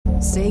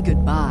Say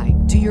goodbye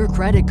to your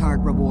credit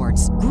card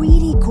rewards.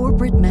 Greedy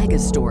corporate mega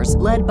stores,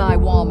 led by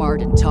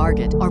Walmart and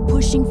Target, are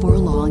pushing for a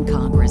law in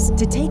Congress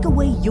to take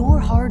away your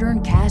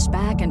hard-earned cash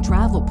back and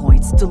travel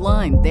points to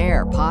line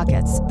their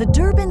pockets. The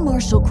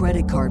Durbin-Marshall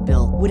credit card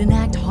bill would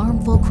enact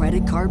harmful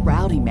credit card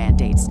routing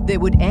mandates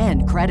that would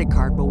end credit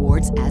card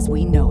rewards as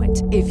we know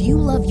it. If you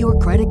love your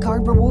credit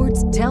card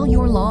rewards, tell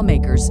your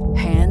lawmakers,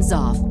 hands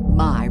off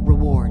my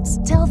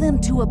rewards. Tell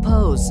them to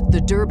oppose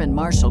the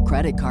Durbin-Marshall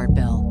credit card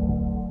bill.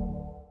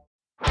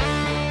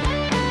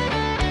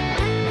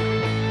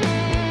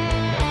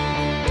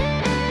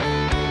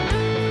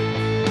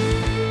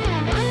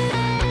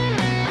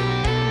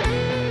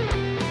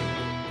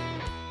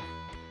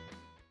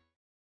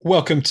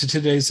 Welcome to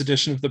today's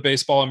edition of the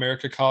Baseball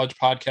America College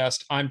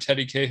Podcast. I'm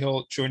Teddy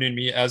Cahill. Joining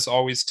me, as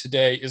always,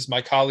 today is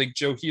my colleague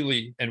Joe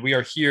Healy, and we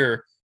are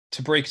here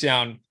to break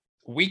down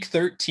Week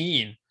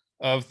 13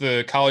 of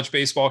the college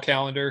baseball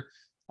calendar.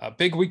 A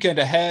big weekend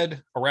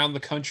ahead around the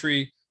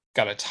country.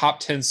 Got a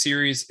top 10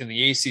 series in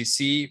the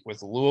ACC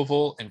with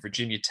Louisville and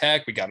Virginia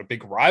Tech. We got a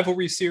big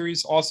rivalry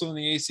series also in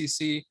the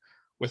ACC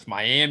with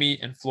Miami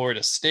and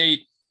Florida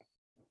State.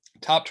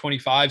 Top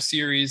 25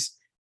 series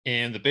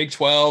in the Big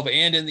 12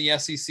 and in the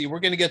SEC. We're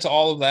going to get to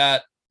all of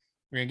that.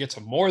 We're going to get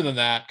to more than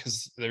that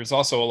because there's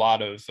also a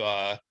lot of,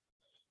 I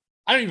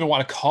don't even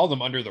want to call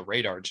them under the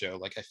radar, Joe.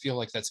 Like, I feel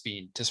like that's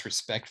being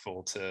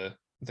disrespectful to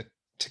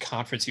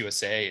Conference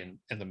USA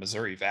and the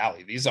Missouri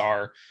Valley. These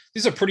are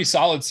pretty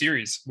solid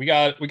series. We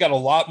got a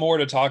lot more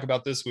to talk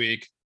about this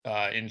week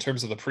in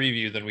terms of the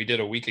preview than we did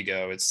a week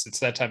ago. It's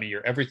that time of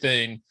year.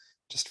 Everything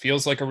just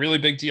feels like a really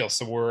big deal.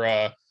 So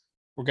we're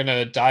going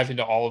to dive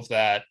into all of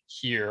that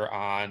here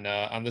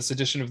on this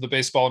edition of the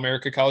Baseball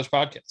America College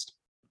Podcast.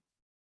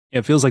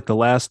 It feels like the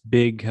last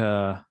big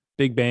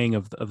bang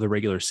of the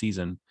regular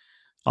season.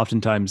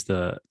 Oftentimes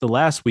the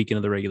last weekend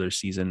of the regular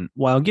season,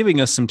 while giving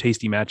us some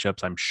tasty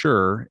matchups, I'm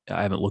sure,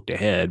 I haven't looked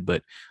ahead,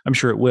 but I'm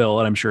sure it will,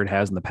 and I'm sure it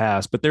has in the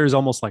past. But there's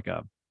almost like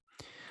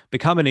the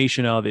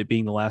combination of it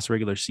being the last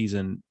regular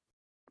season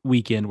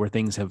weekend where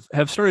things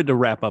have started to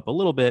wrap up a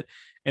little bit.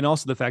 And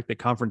also the fact that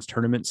conference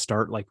tournaments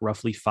start like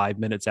roughly 5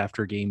 minutes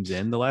after games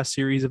in the last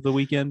series of the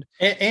weekend.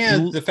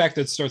 And the fact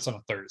that it starts on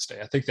a Thursday.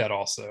 I think that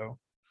also.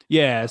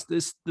 Yeah,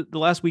 the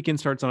last weekend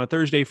starts on a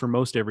Thursday for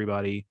most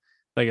everybody.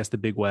 I guess the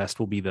Big West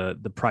will be the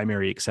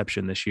primary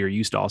exception this year. It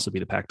used to also be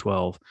the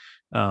Pac-12.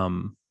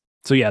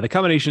 So yeah, the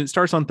combination, it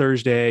starts on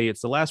Thursday.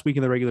 It's the last week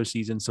of the regular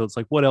season. So it's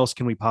like, what else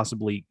can we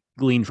possibly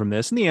glean from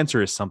this? And the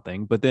answer is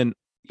something. But then,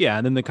 yeah,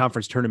 and then the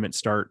conference tournaments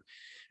start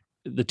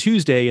the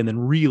Tuesday and then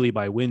really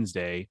by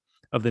Wednesday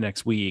of the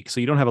next week. So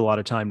you don't have a lot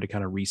of time to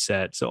kind of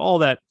reset. So all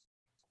that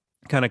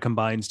kind of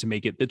combines to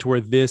make it to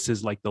where this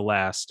is like the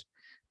last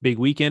big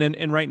weekend.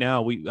 And right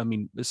now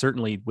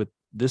certainly with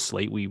this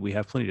slate, we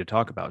have plenty to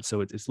talk about.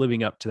 So it's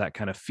living up to that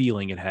kind of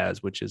feeling it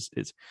has, which is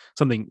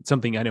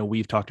something I know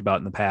we've talked about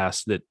in the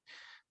past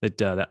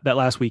that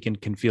last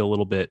weekend can feel a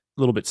little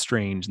bit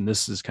strange. And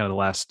this is kind of the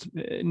last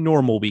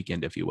normal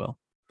weekend, if you will.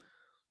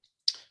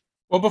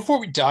 Well, before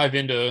we dive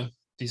into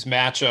these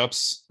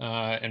matchups,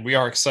 and we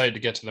are excited to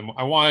get to them,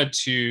 I wanted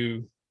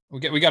to,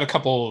 we got a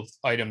couple of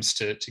items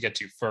to get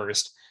to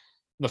first.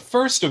 The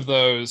first of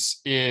those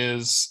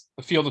is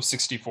the Field of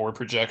 64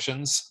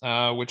 projections,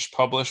 which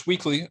publish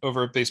weekly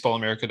over at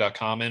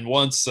baseballamerica.com. And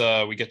once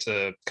we get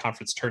to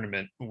conference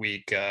tournament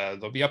week,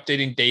 they'll be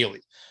updating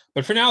daily.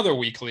 But for now, they're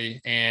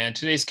weekly. And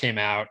today's came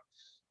out.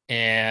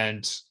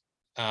 And,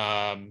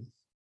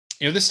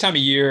 this time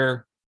of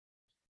year,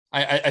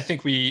 I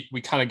think we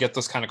kind of get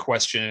this kind of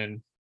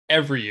question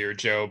every year,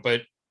 Joe.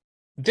 But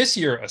this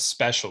year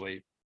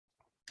especially,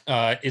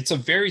 it's a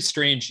very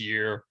strange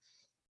year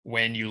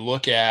when you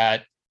look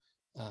at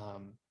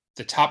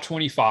the top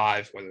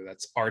 25, whether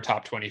that's our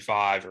top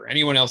 25 or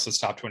anyone else's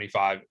top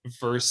 25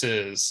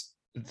 versus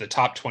the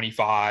top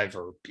 25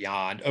 or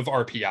beyond of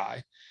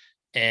RPI.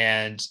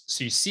 And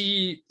so you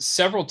see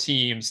several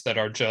teams that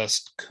are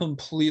just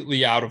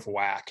completely out of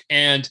whack.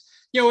 And,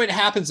 it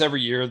happens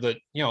every year that,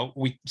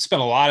 we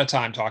spent a lot of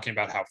time talking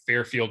about how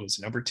Fairfield was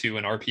number 2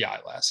 in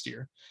RPI last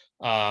year.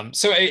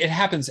 So it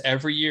happens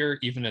every year,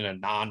 even in a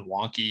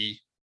non-wonky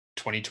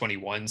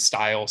 2021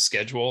 style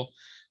schedule.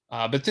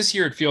 But this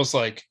year it feels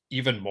like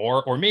even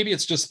more, or maybe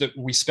it's just that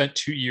we spent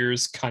 2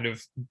 years kind of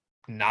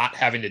not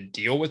having to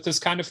deal with this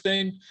kind of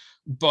thing.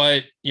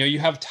 But, you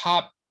have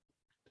top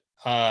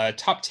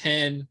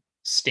 10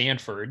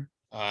 Stanford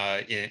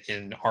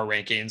in our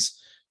rankings,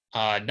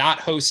 not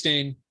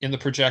hosting in the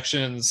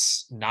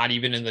projections, not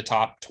even in the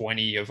top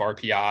 20 of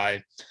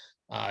RPI.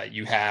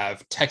 You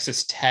have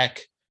Texas Tech,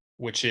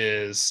 which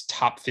is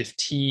top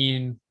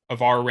 15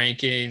 of our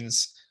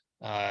rankings,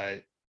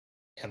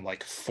 and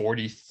like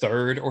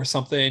 43rd or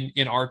something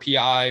in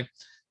RPI.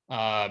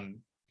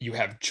 You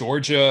have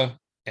Georgia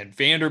and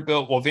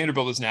Vanderbilt. Well,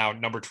 Vanderbilt is now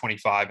number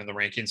 25 in the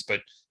rankings,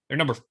 but they're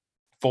number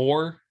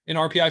 4 in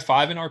RPI,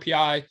 5 in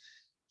RPI.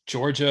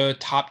 Georgia,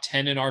 top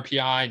 10 in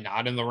RPI,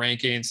 not in the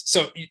rankings.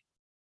 So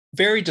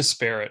very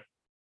disparate.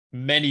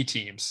 Many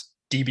teams,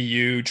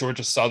 DBU,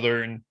 Georgia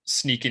Southern,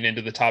 sneaking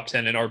into the top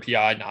 10 in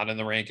RPI, not in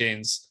the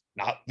rankings.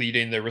 not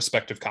leading their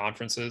respective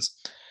conferences.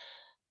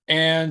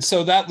 And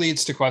so that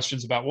leads to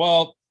questions about,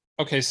 well,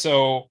 okay,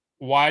 so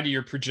why do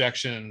your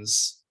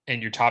projections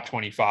and your top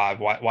 25,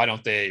 why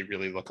don't they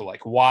really look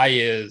alike? Why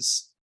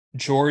is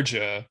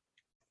Georgia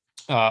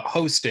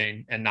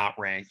hosting and not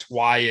ranked?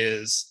 Why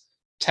is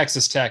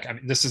Texas Tech? I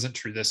mean, this isn't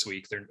true this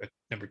week. They're a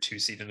number 2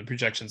 seed in the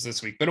projections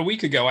this week, but a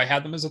week ago I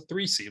had them as a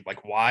 3 seed.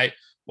 Like, why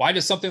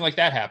does something like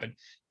that happen?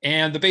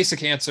 And the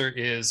basic answer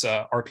is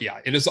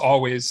RPI. It is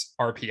always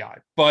RPI.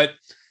 But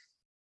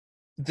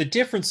the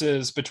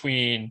differences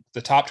between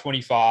the top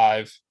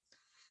 25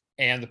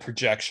 and the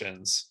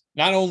projections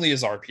not only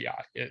is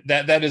RPI,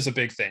 that is a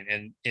big thing.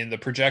 And in the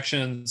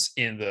projections,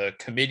 in the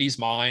committee's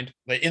mind,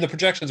 in the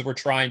projections, we're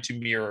trying to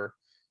mirror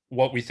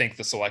what we think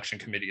the selection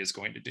committee is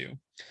going to do.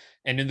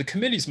 And in the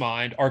committee's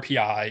mind,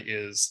 RPI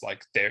is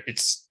like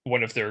it's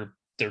one of their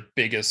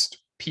biggest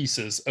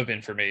pieces of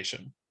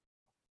information.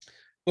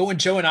 But when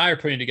Joe and I are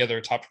putting together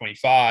a top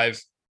 25,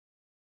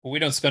 we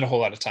don't spend a whole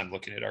lot of time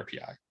looking at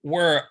RPI.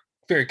 We're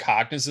very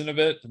cognizant of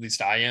it, at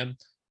least I am.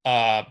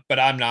 But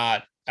I'm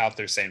not out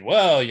there saying,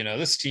 well,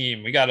 this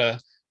team, we gotta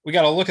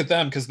look at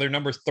them because they're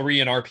number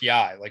 3 in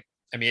RPI. Like,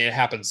 I mean, it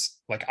happens.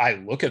 Like, I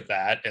look at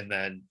that and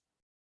then,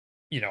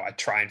 I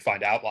try and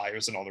find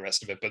outliers and all the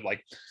rest of it. But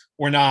like,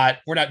 we're not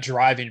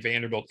driving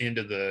Vanderbilt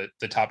into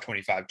the top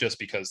 25 just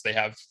because they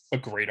have a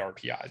great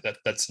RPI.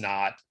 It's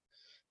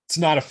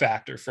not a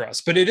factor for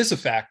us, but it is a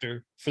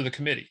factor for the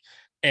committee.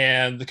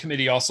 And the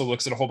committee also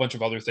looks at a whole bunch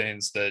of other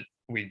things that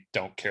we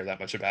don't care that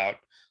much about.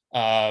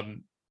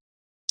 I'm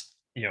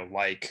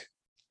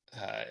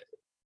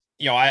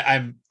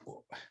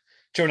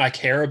Joe and I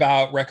care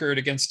about record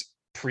against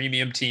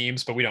premium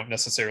teams, but we don't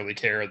necessarily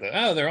care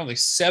that, they're only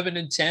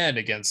 7-10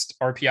 against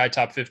RPI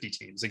top 50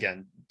 teams.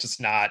 Again,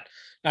 just not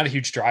a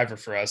huge driver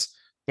for us,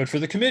 but for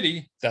the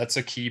committee, that's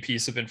a key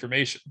piece of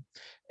information.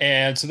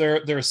 And so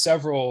there are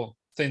several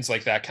things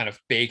like that kind of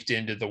baked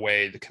into the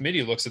way the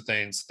committee looks at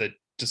things that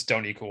just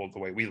don't equal the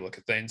way we look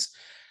at things.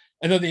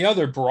 And then the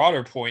other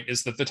broader point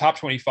is that the top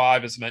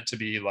 25 is meant to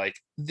be like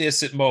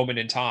this at moment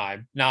in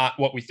time, not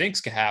what we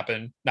think can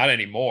happen, not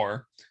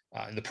anymore.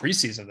 In the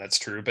preseason, that's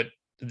true. But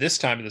this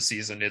time of the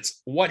season,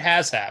 it's what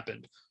has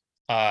happened,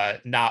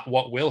 not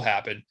what will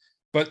happen.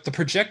 But the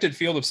projected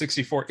field of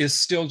 64 is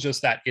still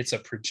just that. It's a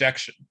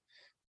projection.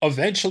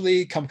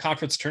 Eventually, come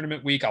conference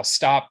tournament week, I'll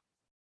stop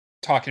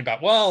talking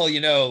about,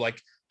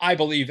 like I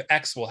believe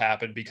X will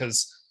happen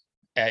because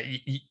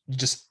you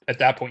just at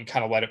that point you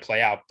kind of let it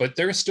play out. But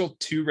there are still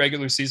 2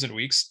 regular season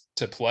weeks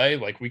to play.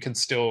 Like, we can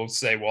still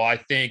say, well, I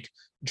think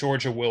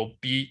Georgia will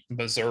beat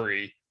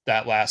Missouri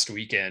that last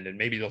weekend, and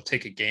maybe they'll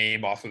take a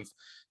game off of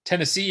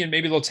Tennessee, and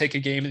maybe they'll take a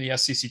game in the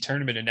SEC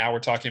tournament. And now we're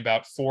talking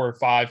about 4 or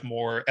 5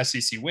 more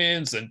SEC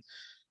wins, and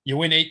you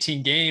win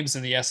 18 games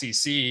in the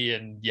SEC,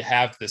 and you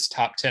have this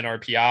top 10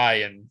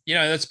 RPI, and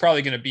that's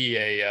probably going to be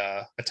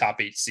a top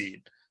 8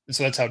 seed. And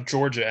so that's how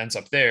Georgia ends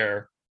up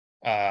there,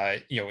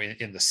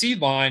 in the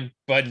seed line,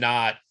 but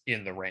not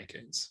in the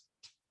rankings.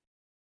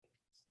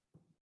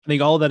 I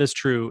think all of that is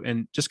true.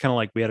 And just kind of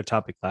like we had a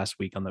topic last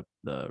week on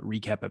the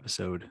recap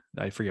episode.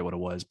 I forget what it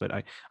was, but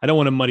I don't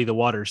want to muddy the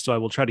waters. So I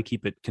will try to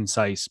keep it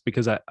concise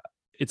because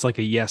it's like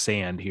a yes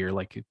and here,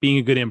 like being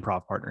a good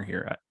improv partner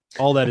here.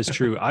 All that is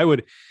true.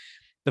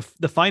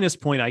 The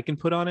finest point I can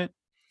put on it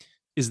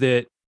is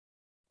that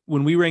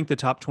when we rank the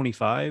top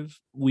 25,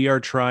 we are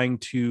trying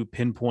to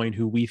pinpoint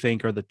who we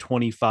think are the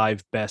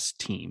 25 best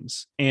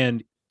teams.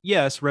 And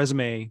yes,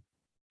 resume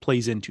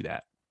plays into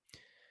that.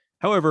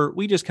 However,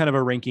 we just kind of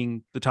are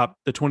ranking the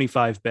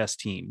 25 best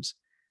teams.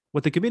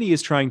 What the committee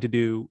is trying to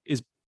do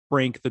is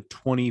rank the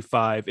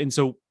 25. And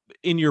so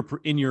in your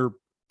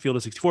field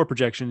of 64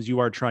 projections, you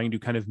are trying to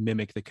kind of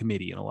mimic the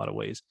committee in a lot of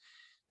ways.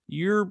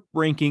 You're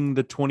ranking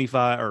the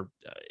 25 or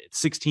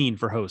 16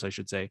 for hosts, I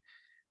should say,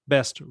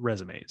 best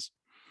resumes.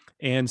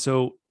 And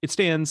so it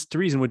stands to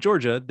reason with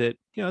Georgia that,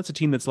 it's a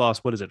team that's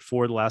lost, 4 of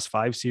the last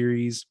 5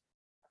 series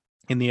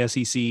in the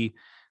SEC.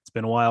 It's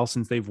been a while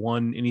since they've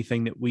won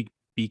anything that we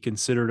be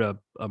considered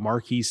a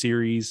marquee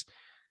series.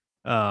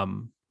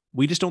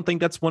 We just don't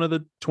think that's one of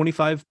the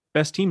 25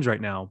 best teams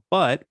right now,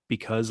 but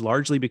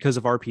largely because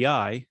of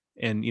RPI.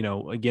 And,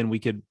 again, we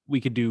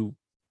could do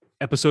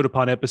episode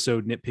upon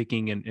episode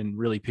nitpicking and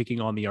really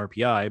picking on the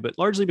RPI, but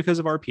largely because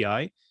of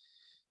RPI,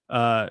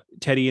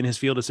 Teddy in his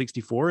field of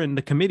 64 and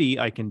the committee,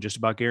 I can just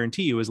about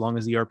guarantee you, as long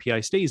as the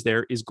RPI stays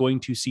there, is going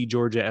to see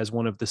Georgia as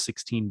one of the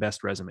 16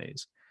 best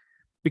resumes.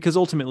 Because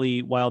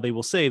ultimately, while they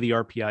will say the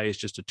RPI is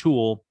just a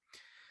tool,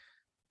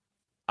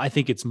 I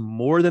think it's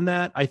more than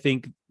that. I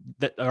think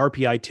that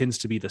RPI tends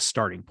to be the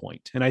starting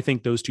point. And I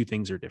think those two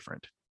things are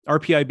different.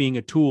 RPI being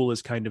a tool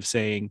is kind of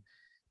saying,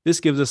 this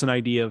gives us an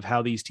idea of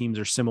how these teams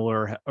are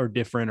similar or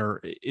different,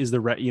 or is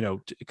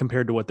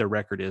compared to what their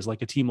record is.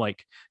 Like a team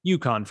like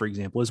UConn, for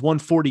example, has won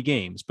 40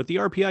 games, but the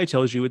RPI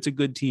tells you it's a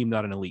good team,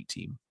 not an elite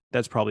team.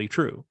 That's probably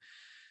true.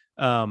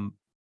 That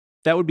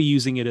would be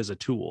using it as a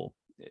tool.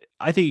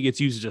 I think it gets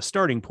used as a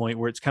starting point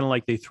where it's kind of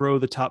like they throw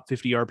the top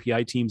 50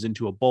 RPI teams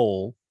into a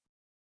bowl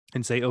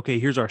and say, okay,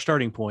 here's our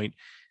starting point.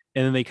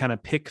 and then they kind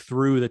of pick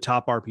through the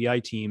top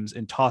RPI teams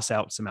and toss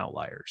out some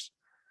outliers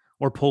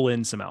or pull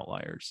in some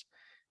outliers.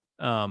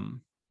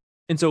 And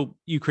so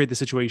you create the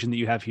situation that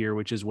you have here,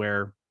 which is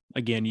where,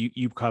 again,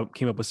 you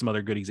came up with some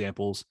other good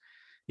examples.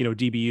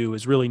 DBU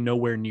is really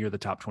nowhere near the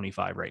top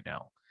 25 right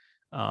now.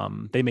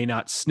 They may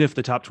not sniff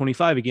the top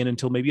 25 again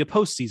until maybe a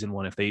postseason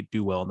one if they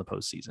do well in the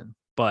postseason.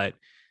 But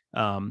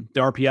the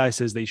RPI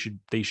says they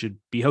should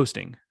be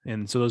hosting,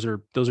 and so those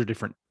are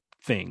different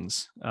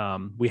things.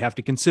 We have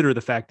to consider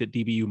the fact that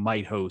DBU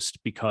might host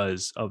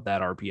because of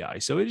that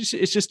RPI. So it's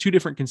just two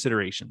different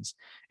considerations.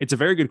 It's a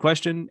very good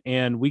question,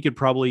 and we could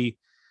probably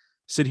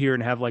sit here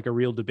and have like a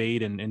real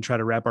debate and try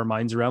to wrap our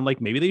minds around like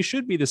maybe they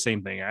should be the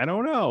same thing. I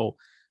don't know.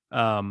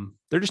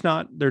 They're just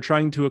not. They're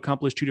trying to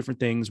accomplish two different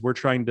things. We're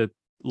trying to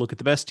look at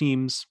the best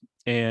teams,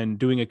 and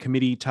doing a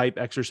committee type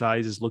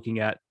exercise is looking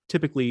at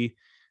typically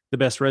the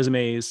best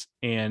resumes,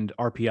 and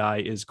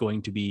RPI is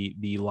going to be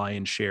the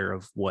lion's share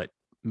of what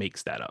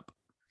makes that up.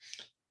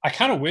 I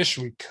kind of wish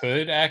we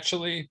could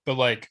actually, but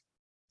like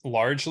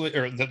largely,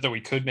 or that we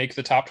could make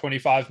the top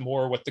 25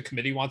 more what the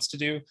committee wants to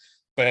do.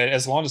 But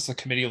as long as the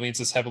committee leans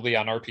as heavily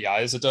on RPI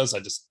as it does, I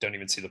just don't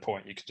even see the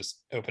point. You could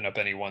just open up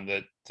any one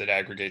that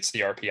aggregates the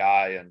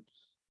RPI,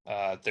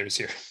 and there's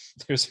your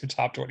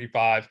top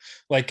 25.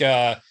 Like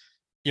Joe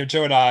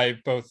and I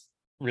both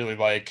really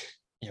like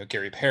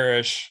Gary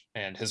Parrish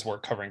and his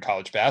work covering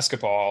college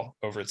basketball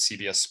over at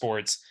CBS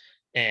Sports,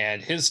 and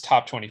his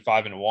top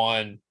 25 and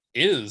 1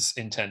 is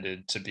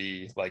intended to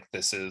be like,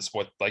 this is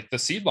what like the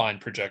seed line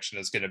projection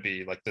is going to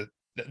be like.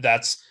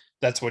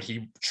 That's what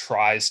he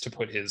tries to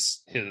put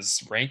his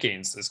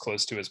rankings as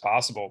close to as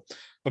possible.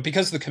 But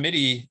because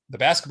the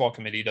basketball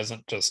committee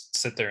doesn't just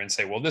sit there and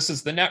say, well, this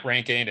is the net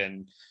ranking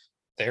and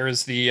there it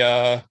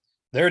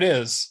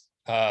is,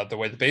 the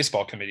way the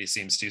baseball committee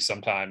seems to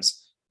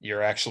sometimes,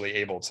 you're actually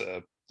able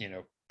to,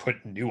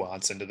 put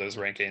nuance into those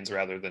rankings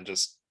rather than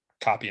just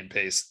copy and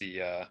paste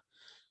the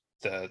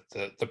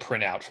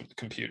printout from the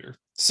computer.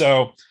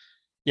 So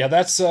yeah,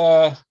 that's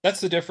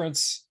the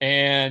difference.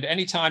 And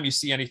anytime you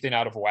see anything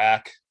out of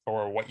whack,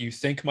 or what you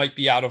think might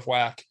be out of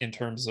whack in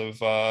terms of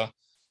the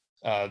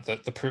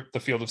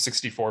field of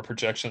 64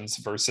 projections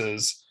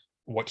versus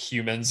what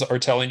humans are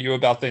telling you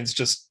about things,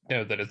 just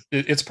know that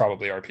it's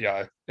probably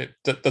RPI.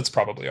 That's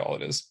probably all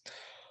it is.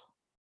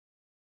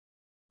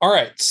 All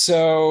right.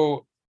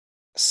 So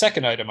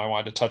second item I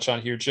wanted to touch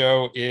on here,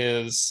 Joe,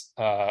 is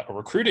a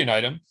recruiting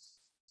item.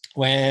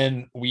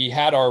 When we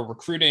had our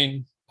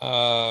recruiting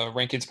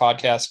rankings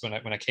podcast,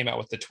 when I came out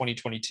with the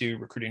 2022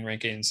 recruiting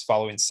rankings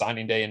following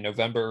signing day in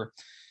November,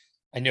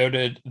 I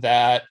noted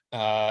that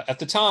at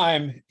the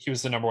time he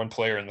was the number 1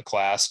 player in the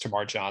class,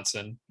 Tamar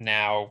Johnson.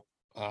 Now,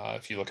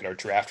 if you look at our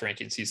draft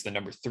rankings, he's the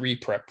number 3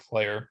 prep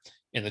player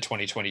in the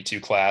 2022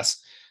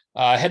 class.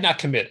 Had not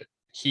committed.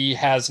 He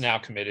has now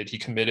committed. He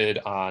committed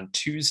on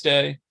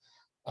Tuesday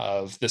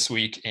of this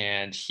week,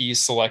 and he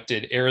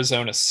selected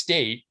Arizona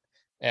State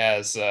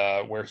as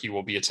where he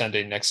will be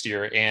attending next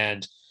year.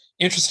 And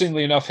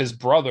interestingly enough, his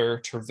brother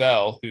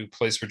Travell, who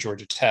plays for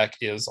Georgia Tech,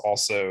 is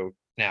also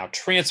now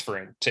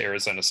transferring to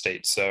Arizona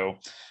State. So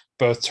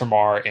both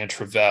Tamar and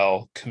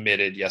Travell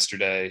committed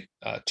yesterday,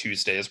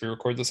 Tuesday, as we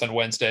record this on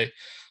Wednesday,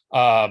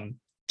 to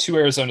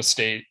Arizona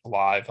State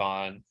live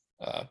on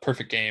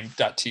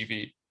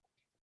perfectgame.tv.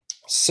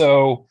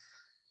 So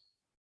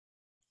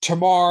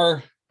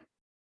Tamar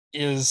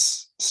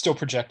is still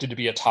projected to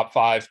be a top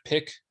 5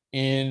 pick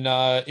in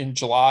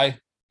July,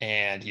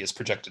 and he is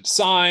projected to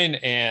sign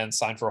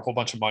for a whole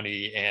bunch of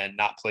money and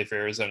not play for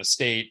Arizona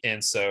State.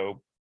 And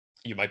so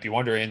you might be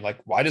wondering, like,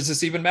 why does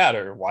this even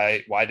matter?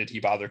 Why did he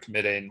bother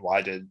committing?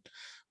 Why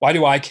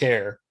do I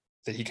care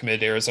that he committed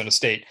to Arizona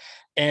State?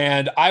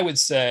 And I would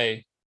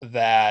say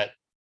that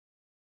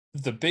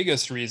the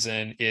biggest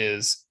reason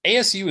is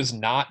ASU is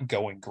not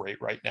going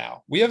great right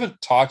now. We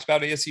haven't talked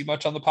about ASU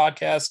much on the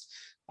podcast,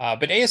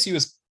 but ASU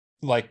is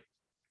like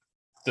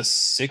the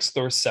 6th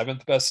or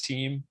 7th best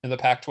team in the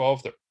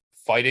Pac-12. They're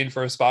fighting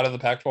for a spot in the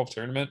Pac-12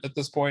 tournament at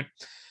this point.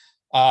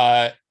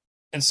 And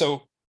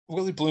so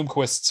Willie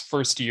Bloomquist's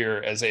first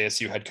year as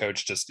ASU head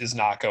coach just is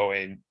not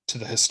going to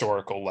the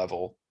historical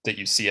level that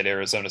you see at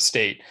Arizona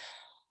State.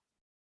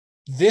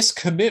 This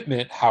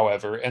commitment,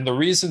 however, and the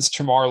reasons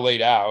Tamar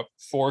laid out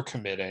for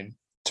committing,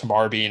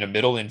 Tamar being a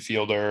middle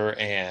infielder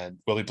and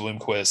Willie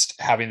Bloomquist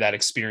having that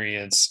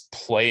experience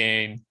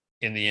playing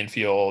in the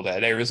infield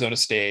at Arizona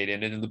State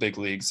and in the big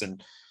leagues.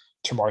 And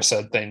Tamar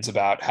said things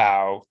about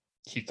how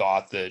he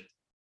thought that,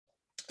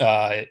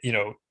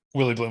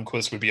 Willie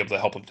Bloomquist would be able to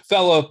help him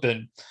develop,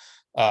 and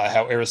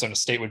how Arizona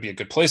State would be a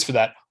good place for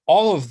that.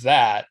 All of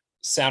that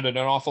sounded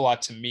an awful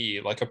lot to me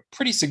like a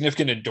pretty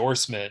significant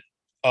endorsement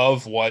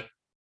of what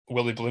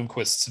Willie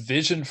Bloomquist's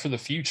vision for the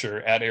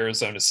future at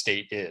Arizona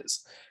State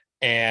is.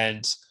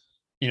 And,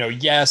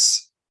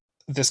 yes,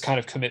 this kind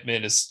of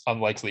commitment is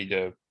unlikely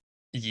to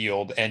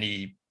yield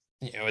any,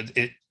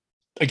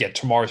 again,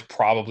 Tamar's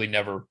probably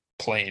never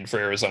playing for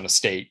Arizona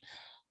State.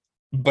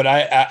 But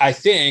I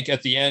think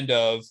at the end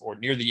of, or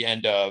near the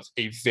end of,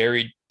 a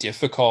very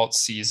difficult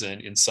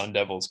season in Sun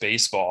Devils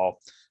baseball,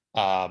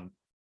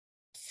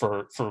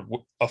 for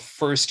a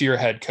first year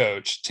head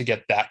coach to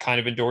get that kind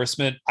of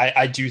endorsement,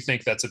 I do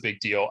think that's a big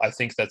deal. I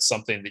think that's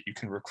something that you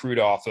can recruit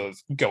off of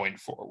going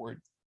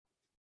forward.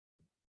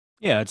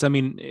 Yeah, I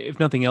mean, if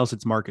nothing else,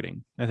 it's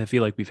marketing. I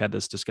feel like we've had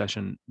this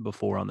discussion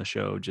before on the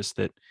show, just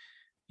that,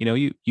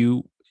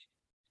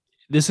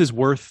 this is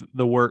worth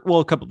the work.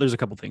 Well, there's a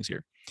couple things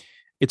here.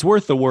 It's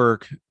worth the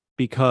work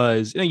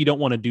because you don't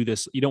want to do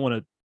this. You don't want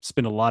to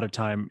spend a lot of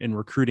time in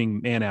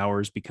recruiting man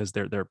hours because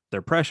they're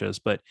precious,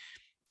 but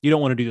you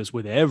don't want to do this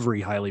with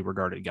every highly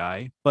regarded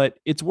guy. But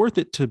it's worth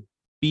it to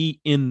be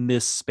in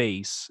this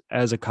space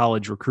as a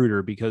college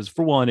recruiter because,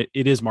 for one,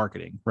 it is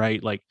marketing,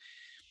 right? Like,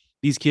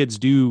 these kids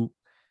do,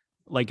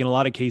 like, in a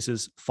lot of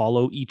cases,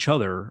 follow each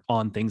other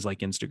on things like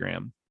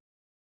Instagram.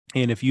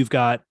 And if you've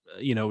got,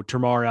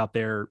 Termarr out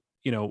there,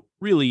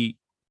 really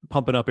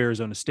pumping up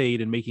Arizona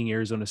State and making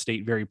Arizona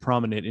State very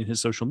prominent in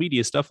his social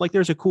media stuff, like,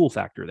 there's a cool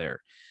factor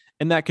there.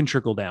 And that can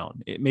trickle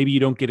down. Maybe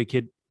you don't get a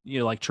kid,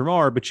 like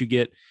Termarr, but you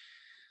get,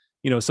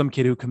 some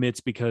kid who commits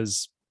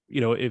because,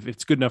 if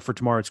it's good enough for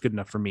Termarr, it's good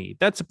enough for me.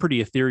 That's a pretty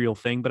ethereal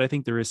thing, but I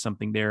think there is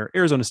something there.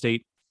 Arizona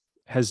State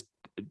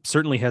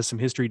certainly has some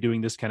history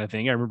doing this kind of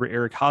thing. I remember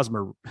Eric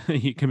Hosmer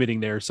committing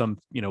there some,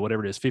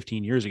 whatever it is,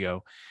 15 years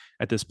ago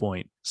at this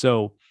point.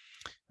 So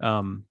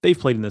they've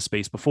played in this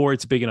space before.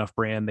 It's a big enough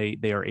brand.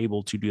 They are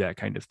able to do that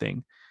kind of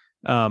thing.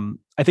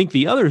 I think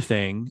the other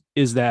thing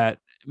is that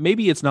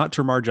maybe it's not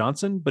Termarr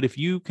Johnson, but if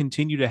you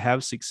continue to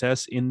have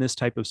success in this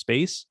type of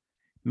space,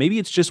 maybe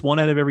it's just 1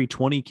 out of every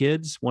 20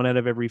 kids, 1 out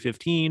of every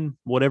 15,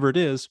 whatever it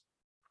is.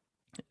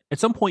 At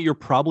some point, you're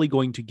probably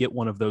going to get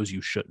one of those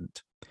you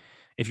shouldn't.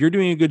 If you're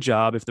doing a good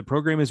job, if the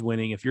program is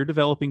winning, if you're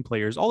developing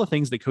players, all the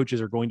things that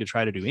coaches are going to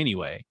try to do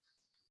anyway.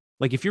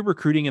 Like, if you're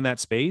recruiting in that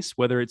space,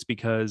 whether it's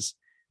because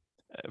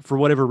for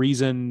whatever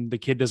reason, the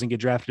kid doesn't get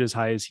drafted as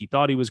high as he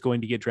thought he was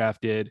going to get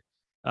drafted.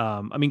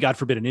 I mean, God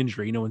forbid an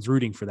injury, no one's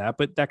rooting for that,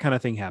 but that kind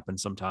of thing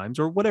happens sometimes,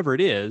 or whatever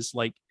it is.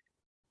 Like,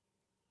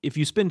 if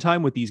you spend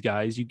time with these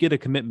guys, you get a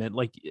commitment.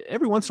 Like,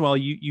 every once in a while,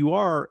 you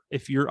are,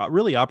 if you're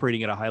really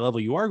operating at a high level,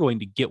 you are going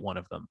to get one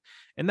of them.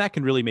 And that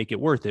can really make it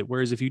worth it.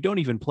 Whereas if you don't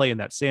even play in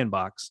that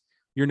sandbox,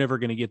 you're never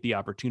going to get the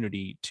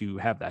opportunity to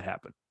have that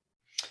happen.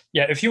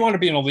 Yeah. If you want to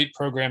be an elite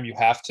program, you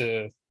have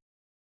to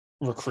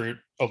recruit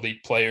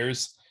elite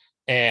players.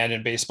 And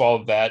in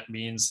baseball, that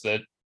means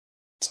that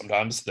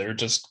sometimes they're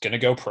just going to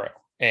go pro.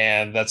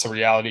 And that's a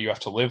reality you have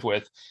to live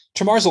with.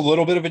 Termarr's a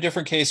little bit of a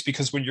different case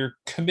because when you're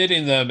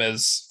committing them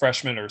as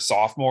freshmen or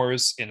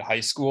sophomores in high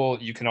school,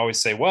 you can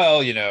always say,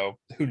 well,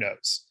 who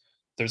knows?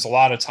 There's a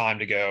lot of time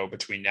to go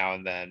between now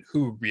and then.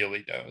 Who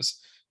really knows?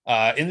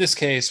 In this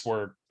case,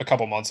 we're a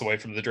couple months away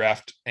from the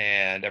draft,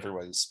 and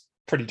everyone's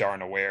pretty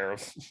darn aware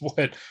of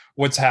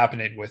what's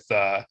happening with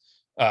the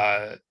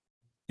top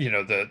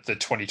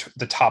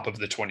of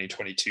the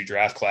 2022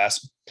 draft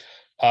class.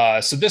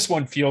 So this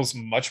one feels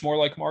much more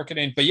like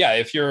marketing, but yeah,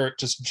 if you're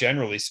just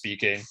generally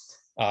speaking,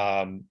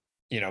 Matt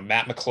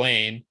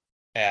McLain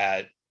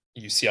at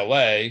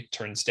UCLA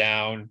turns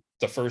down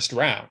the first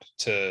round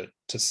to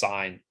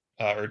sign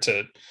or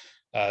to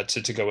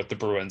go with the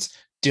Bruins.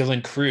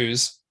 Dylan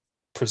Crews,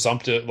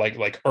 presumptive,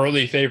 like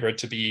early favorite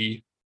to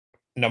be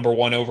number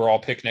 1 overall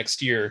pick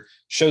next year,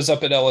 shows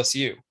up at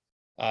LSU.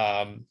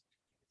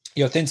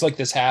 Things like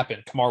this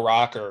happen. Kumar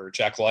Rocker,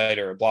 Jack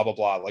Leiter, blah, blah,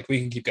 blah. Like,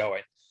 we can keep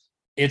going.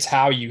 It's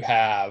how you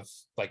have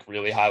like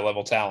really high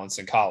level talents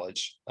in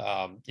college.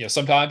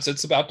 Sometimes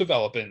it's about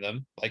developing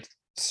them. Like,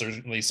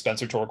 certainly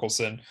Spencer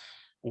Torkelson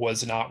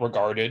was not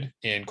regarded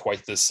in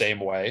quite the same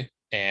way.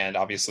 And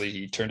obviously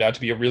he turned out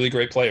to be a really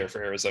great player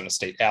for Arizona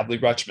State. Adley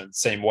Rutschman,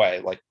 same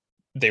way. Like,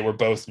 they were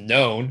both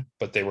known,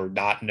 but they were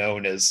not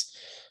known as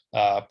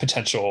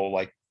potential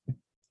like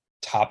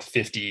top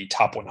 50,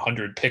 top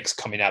 100 picks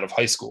coming out of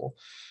high school.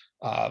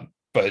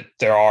 But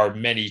there are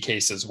many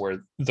cases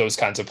where those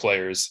kinds of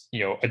players,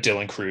 a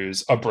Dylan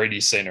Crews, a Brady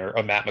Singer,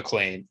 a Matt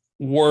McLain,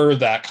 were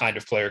that kind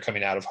of player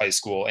coming out of high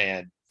school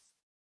and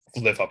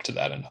live up to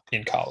that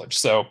in college.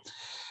 So,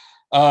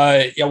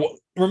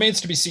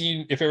 remains to be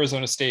seen if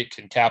Arizona State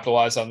can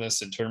capitalize on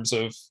this in terms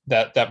of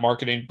that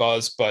marketing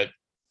buzz. But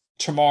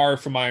Termarr,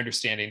 from my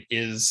understanding,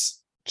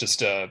 is just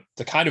the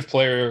kind of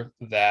player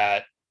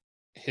that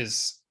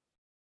his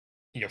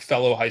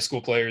fellow high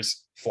school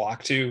players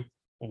flock to,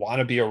 want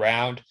to be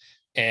around.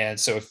 And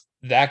so if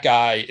that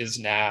guy is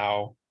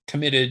now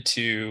committed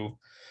to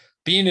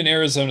being an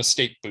Arizona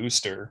State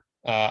booster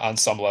on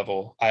some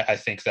level, I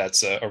think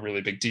that's a really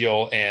big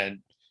deal. And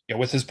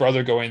with his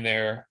brother going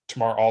there,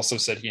 Termarr also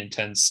said he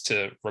intends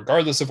to,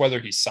 regardless of whether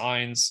he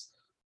signs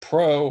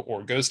pro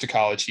or goes to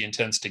college, he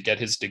intends to get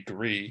his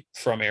degree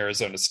from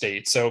Arizona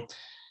State. So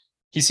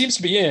he seems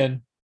to be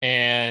in.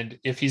 And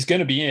if he's going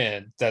to be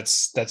in,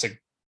 that's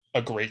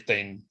a great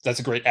thing. That's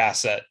a great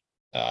asset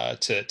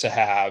to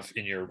have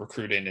in your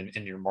recruiting and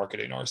in your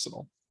marketing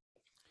arsenal.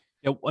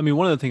 Yeah, I mean,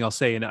 one other thing I'll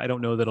say, and I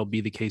don't know that'll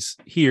be the case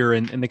here,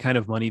 and the kind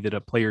of money that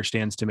a player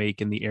stands to make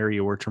in the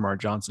area where Termarr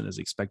Johnson is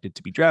expected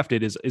to be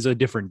drafted is a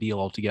different deal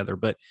altogether.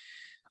 But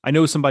I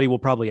know somebody will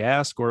probably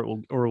ask, or it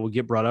will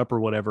get brought up or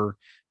whatever.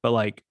 But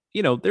like,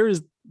 there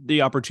is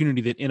the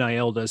opportunity that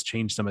NIL does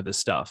change some of this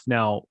stuff.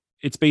 Now,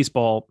 it's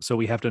baseball, so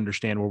we have to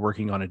understand we're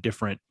working on a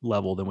different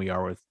level than we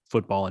are with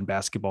football and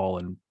basketball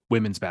and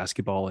women's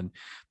basketball and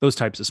those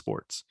types of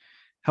sports.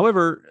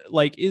 However,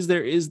 like,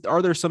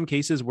 are there some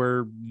cases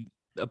where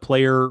a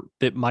player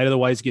that might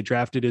otherwise get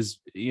drafted as,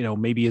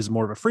 maybe is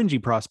more of a fringy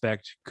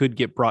prospect could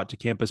get brought to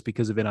campus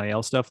because of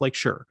NIL stuff? Like,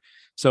 sure.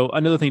 So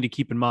another thing to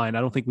keep in mind,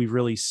 I don't think we've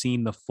really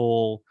seen the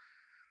full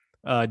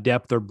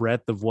depth or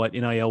breadth of what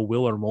NIL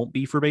will or won't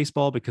be for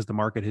baseball, because the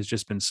market has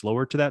just been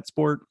slower to that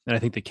sport. And I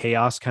think the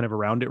chaos kind of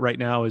around it right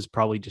now is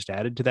probably just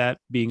added to that,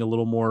 being a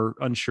little more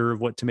unsure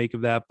of what to make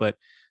of that. But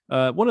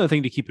one other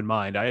thing to keep in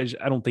mind, I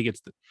don't think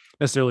it's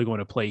necessarily going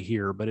to play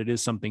here, but it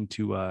is something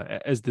to,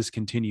 as this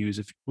continues,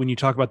 when you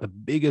talk about the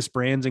biggest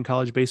brands in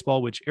college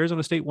baseball, which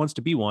Arizona State wants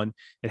to be one,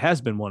 it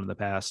has been one in the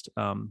past.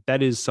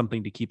 That is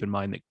something to keep in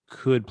mind that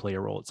could play a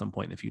role at some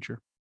point in the future.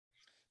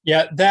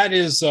 Yeah,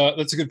 that's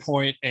a good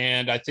point.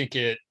 And I think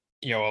a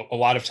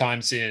lot of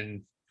times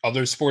in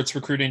other sports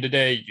recruiting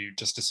today, you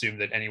just assume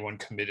that anyone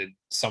committed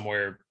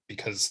somewhere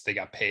because they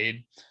got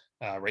paid.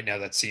 Right now,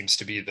 that seems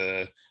to be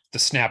the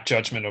snap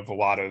judgment of a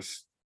lot of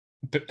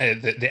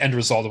the end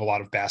result of a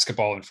lot of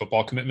basketball and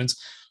football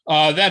commitments.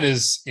 That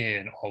is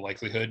in all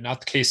likelihood not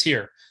the case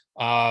here,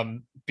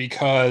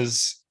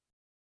 because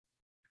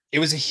it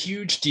was a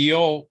huge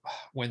deal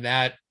when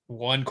that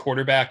one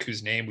quarterback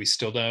whose name we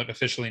still don't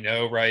officially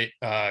know, right,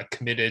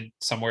 committed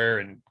somewhere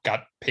and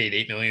got paid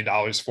 $8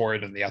 million for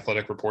it. And The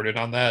Athletic reported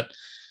on that.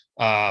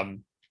 If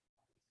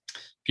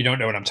you don't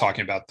know what I'm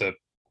talking about,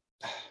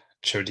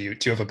 Joe, do you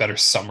have a better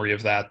summary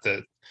of that?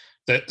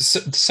 That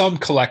some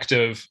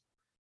collective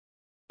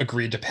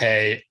agreed to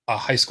pay a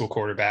high school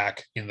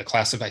quarterback in the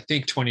class of, I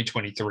think,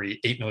 2023,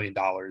 $8 million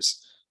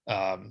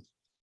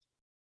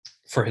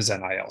for his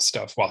NIL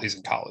stuff while he's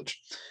in college.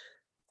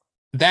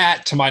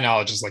 That, to my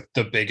knowledge, is like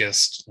the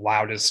biggest,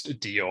 loudest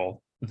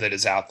deal that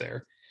is out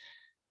there.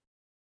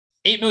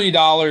 $8 million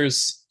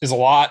is a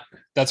lot.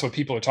 That's what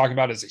people are talking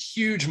about, is a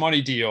huge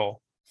money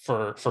deal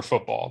for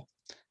football.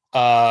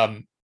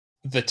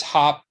 The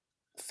top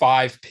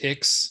 5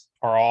 picks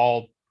are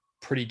all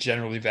pretty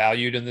generally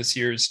valued in this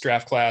year's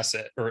draft class,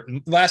 or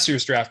last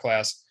year's draft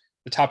class.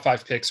 The top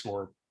 5 picks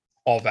were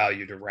all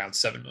valued around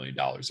 $7 million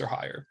or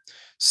higher.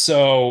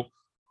 So,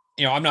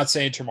 I'm not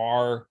saying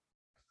Termarr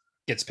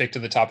gets picked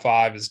in the top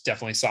 5 is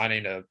definitely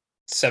signing a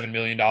 $7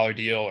 million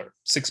deal or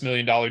 $6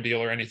 million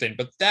deal or anything,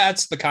 but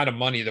that's the kind of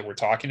money that we're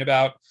talking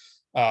about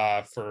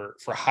for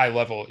high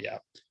level. Yeah.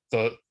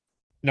 The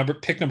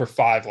pick number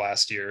 5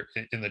 last year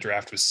in the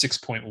draft was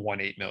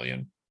 $6.18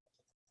 million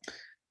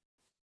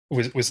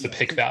was the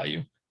pick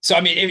value. So,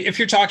 I mean, if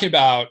you're talking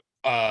about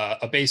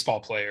a baseball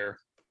player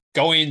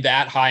going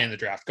that high in the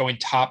draft, going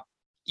top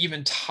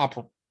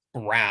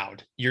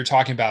round, you're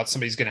talking about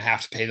somebody's going to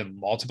have to pay them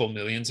multiple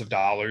millions of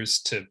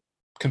dollars to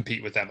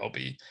compete with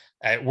MLB.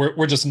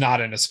 We're just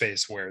not in a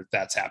space where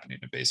that's happening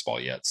in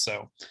baseball yet.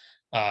 So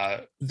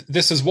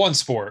this is one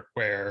sport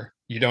where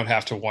you don't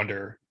have to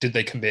wonder, did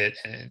they commit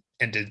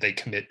and did they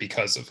commit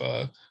because of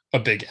a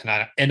big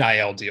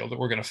NIL deal that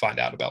we're going to find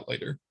out about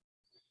later.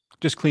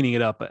 Just cleaning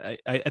it up,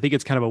 I think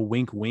it's kind of a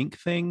wink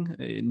thing.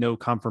 No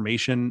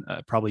confirmation,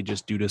 probably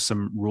just due to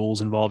some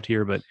rules involved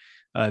here. But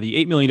the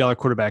 $8 million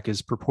quarterback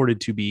is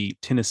purported to be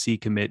Tennessee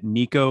commit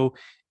Nico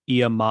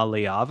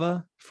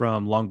Iamaleava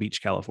from Long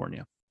Beach,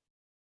 California.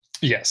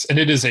 Yes, and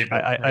it is $8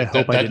 million. I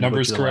hope that number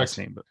is correct.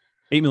 Name, but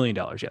 $8 million,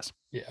 yes.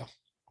 Yeah.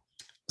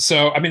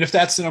 So, I mean, if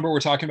that's the number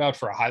we're talking about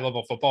for a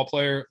high-level football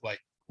player,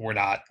 like we're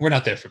not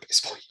there for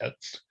baseball yet.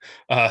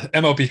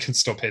 MLB can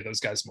still pay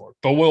those guys more,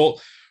 but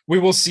we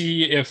will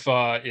see if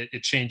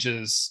it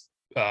changes.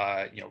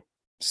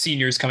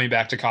 Seniors coming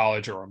back to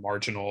college or a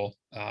marginal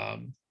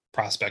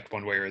prospect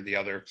one way or the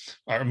other,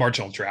 or a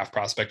marginal draft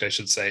prospect, I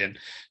should say. And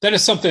that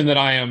is something that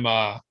I am,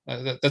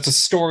 that's a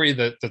story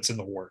that's in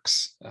the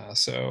works.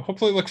 So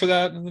hopefully look for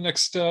that in the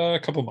next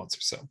couple months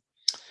or so.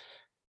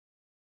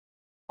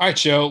 All right,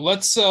 Joe,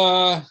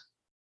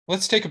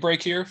 let's take a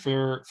break here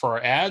for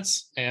our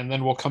ads, and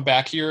then we'll come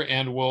back here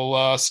and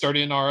we'll start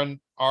in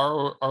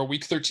our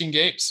week 13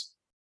 games.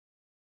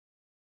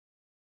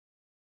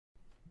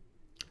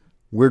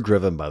 We're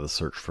driven by the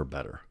search for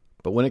better.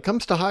 But when it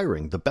comes to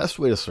hiring, the best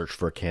way to search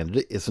for a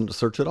candidate isn't to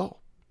search at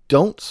all.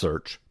 Don't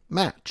search,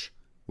 match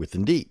with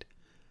Indeed.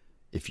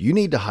 If you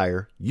need to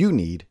hire, you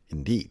need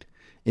Indeed.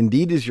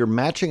 Indeed is your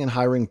matching and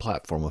hiring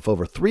platform with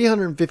over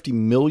 350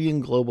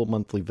 million global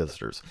monthly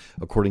visitors,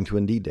 according to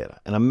Indeed data,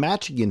 and a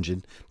matching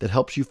engine that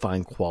helps you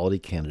find quality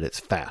candidates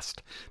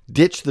fast.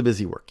 Ditch the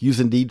busy work. Use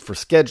Indeed for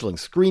scheduling,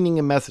 screening,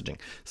 and messaging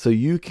so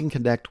you can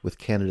connect with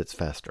candidates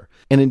faster.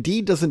 And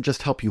Indeed doesn't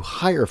just help you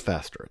hire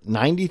faster.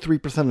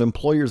 93% of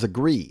employers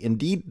agree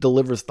Indeed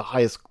delivers the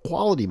highest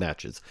quality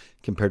matches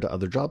compared to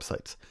other job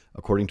sites,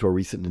 according to a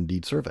recent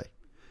Indeed survey.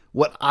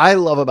 What I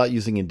love about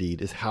using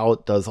Indeed is how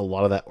it does a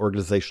lot of that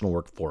organizational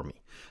work for me.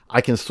 I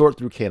can sort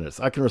through candidates.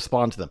 I can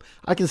respond to them.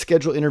 I can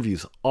schedule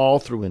interviews all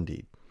through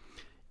Indeed.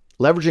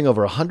 Leveraging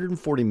over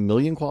 140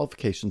 million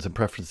qualifications and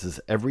preferences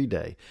every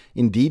day,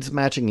 Indeed's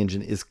matching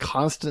engine is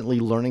constantly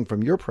learning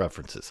from your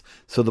preferences.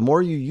 So the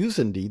more you use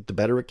Indeed, the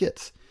better it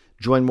gets.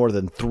 Join more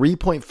than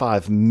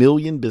 3.5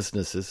 million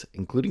businesses,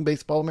 including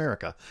Baseball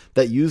America,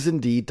 that use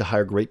Indeed to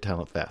hire great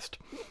talent fast.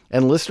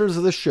 And listeners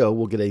of the show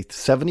will get a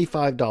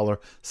 $75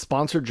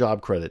 sponsored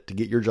job credit to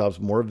get your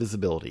jobs more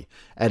visibility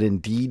at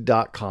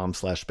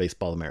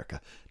Indeed.com/BaseballAmerica.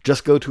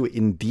 Just go to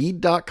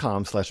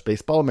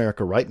Indeed.com/BaseballAmerica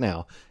right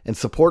now and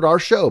support our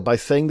show by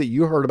saying that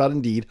you heard about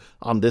Indeed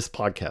on this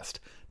podcast.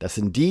 That's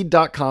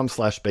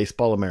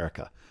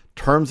Indeed.com/BaseballAmerica.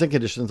 Terms and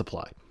conditions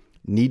apply.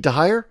 Need to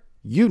hire?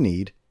 You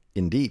need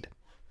Indeed.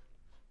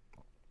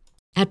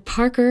 At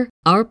Parker,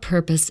 our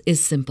purpose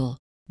is simple.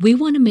 We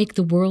want to make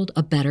the world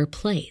a better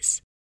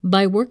place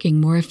by working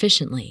more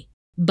efficiently,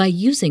 by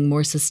using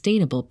more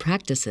sustainable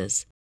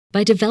practices,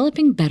 by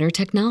developing better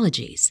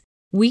technologies.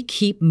 We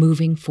keep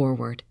moving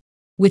forward.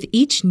 With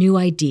each new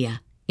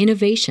idea,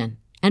 innovation,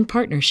 and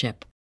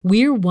partnership,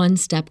 we're one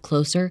step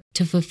closer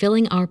to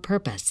fulfilling our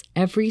purpose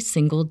every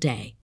single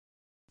day.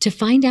 To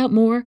find out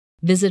more,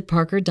 visit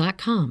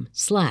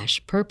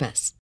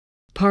parker.com/purpose.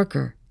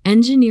 Parker,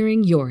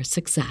 engineering your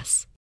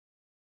success.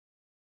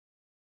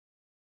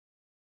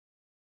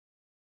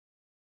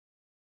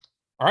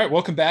 All right,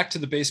 welcome back to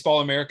the Baseball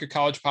America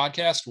College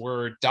Podcast.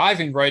 We're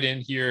diving right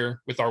in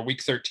here with our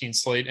Week 13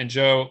 slate. And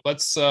Joe,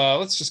 let's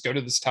just go to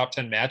this top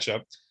 10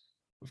 matchup.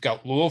 We've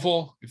got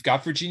Louisville, we've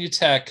got Virginia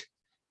Tech.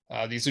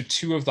 These are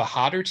two of the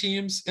hotter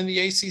teams in the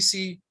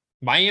ACC.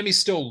 Miami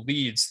still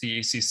leads the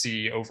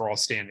ACC overall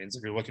standings.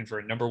 If you're looking for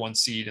a number one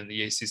seed in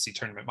the ACC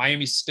tournament,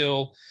 Miami's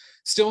still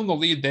in the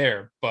lead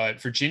there.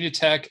 But Virginia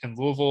Tech and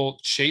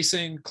Louisville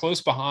chasing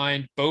close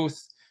behind, both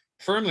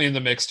firmly in the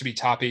mix to be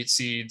top 8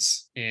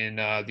 seeds in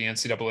the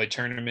NCAA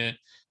tournament,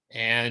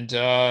 and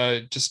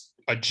just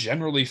a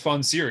generally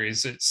fun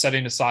series. It's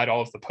setting aside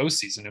all of the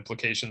postseason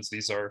implications.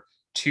 These are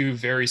two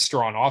very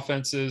strong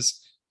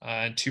offenses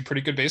and two pretty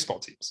good baseball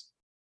teams.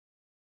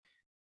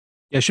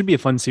 Yeah, it should be a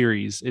fun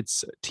series.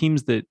 It's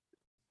teams that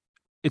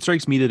it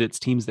strikes me that it's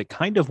teams that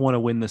kind of want to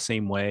win the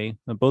same way.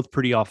 They're both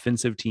pretty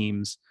offensive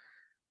teams.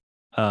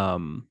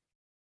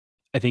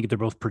 I think they're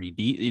both pretty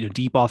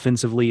deep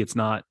offensively.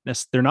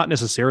 They're not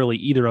necessarily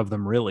either of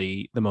them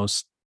really the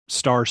most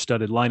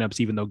star-studded lineups,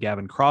 even though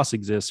Gavin Cross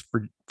exists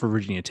for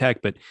Virginia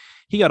Tech, but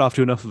he got off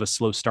to enough of a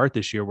slow start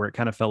this year where it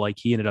kind of felt like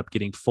he ended up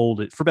getting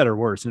folded, for better or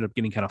worse, ended up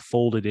getting kind of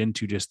folded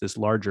into just this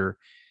larger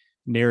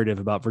narrative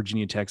about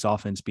Virginia Tech's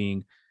offense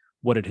being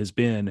what it has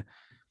been.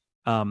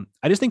 I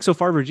just think so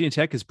far Virginia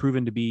Tech has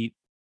proven to be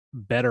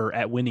better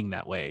at winning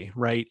that way,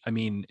 right? I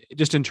mean,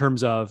 just in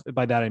terms of,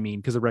 by that I mean,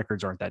 because the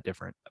records aren't that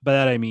different. By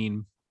that I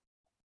mean,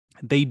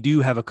 they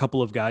do have a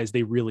couple of guys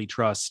they really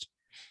trust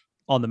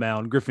on the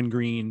mound. Griffin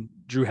Green,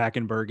 Drew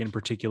Hackenberg in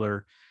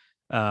particular.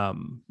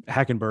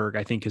 Hackenberg,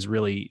 I think, has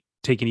really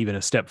taken even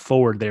a step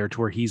forward there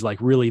to where he's like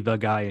really the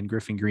guy, and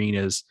Griffin Green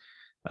has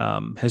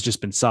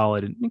just been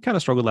solid and kind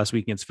of struggled last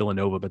week against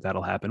Villanova, but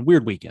that'll happen.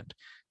 Weird weekend.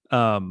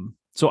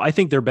 So I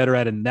think they're better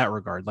at it in that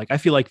regard. Like, I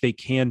feel like they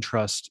can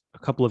trust a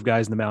couple of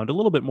guys in the mound a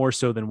little bit more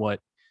so than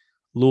what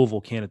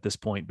Louisville can at this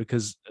point,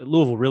 because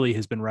Louisville really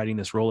has been riding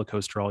this roller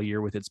coaster all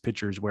year with its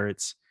pitchers, where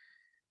it's,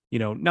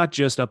 not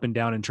just up and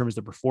down in terms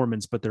of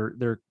performance, but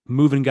they're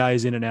moving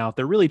guys in and out.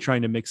 They're really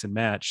trying to mix and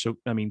match. So,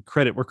 I mean,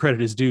 credit where credit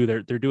is due.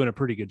 They're doing a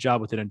pretty good job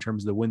with it in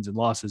terms of the wins and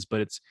losses,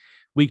 but it's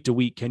week to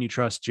week. Can you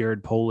trust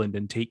Jared Poland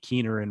and Tate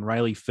Keener and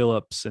Riley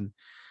Phillips and,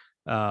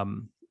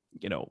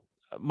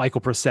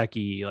 Michael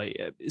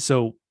Prosecki?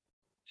 So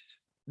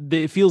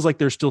it feels like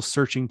they're still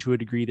searching to a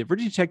degree that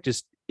Virginia Tech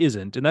just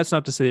isn't. And that's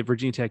not to say that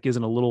Virginia Tech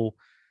isn't a little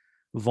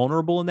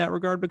vulnerable in that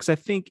regard, because I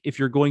think if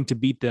you're going to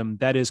beat them,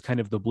 that is kind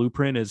of the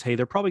blueprint is, hey,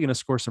 they're probably going to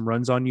score some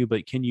runs on you,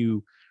 but can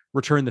you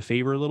return the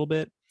favor a little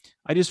bit?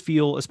 I just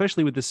feel,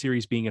 especially with this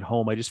series being at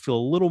home, I just feel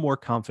a little more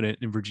confident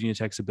in Virginia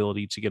Tech's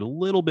ability to get a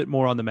little bit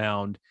more on the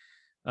mound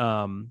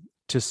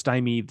to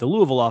stymie the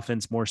Louisville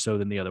offense more so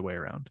than the other way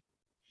around.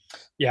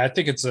 Yeah, I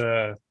think it's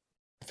a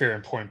very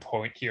important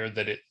point here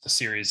that the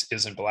series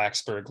is in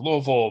Blacksburg.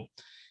 Louisville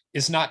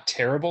is not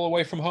terrible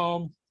away from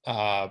home,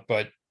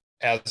 but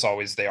as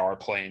always, they are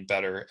playing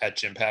better at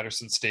Jim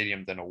Patterson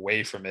Stadium than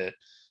away from it.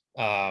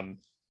 26-5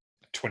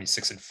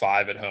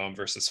 at home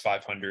versus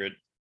 500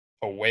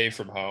 away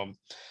from home.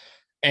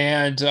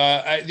 And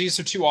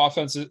these are two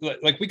offenses.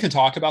 Like, we can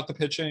talk about the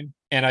pitching,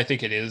 and I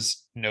think it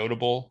is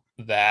notable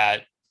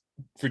that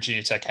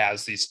Virginia Tech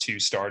has these two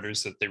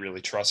starters that they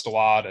really trust a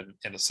lot,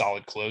 and a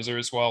solid closer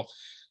as well.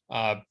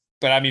 But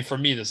I mean, for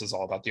me, this is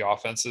all about the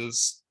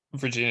offenses.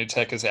 Virginia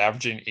Tech is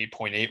averaging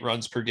 8.8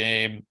 runs per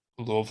game.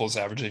 Louisville's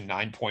averaging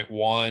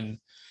 9.1.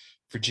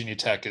 Virginia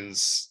Tech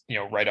is,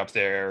 right up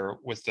there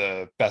with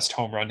the best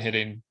home run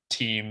hitting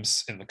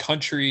teams in the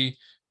country.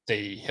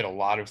 They hit a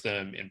lot of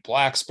them in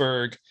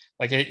Blacksburg.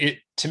 Like, it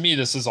to me,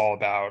 this is all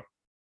about,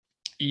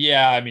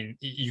 I mean,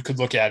 you could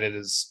look at it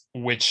as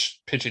which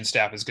pitching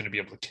staff is going to be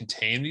able to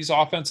contain these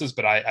offenses,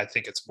 but I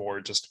think it's more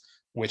just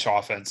which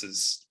offense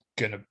is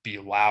going to be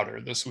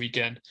louder this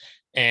weekend.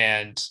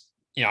 And,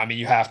 I mean,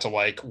 you have to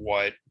like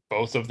what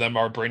both of them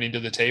are bringing to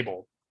the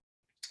table.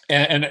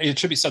 And it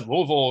should be said,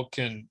 Louisville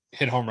can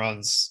hit home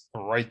runs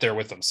right there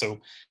with them. So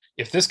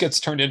if this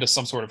gets turned into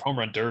some sort of home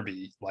run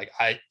derby,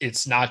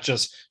 it's not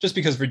just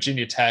because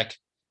Virginia Tech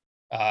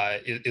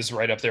is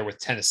right up there with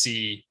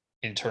Tennessee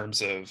in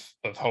terms of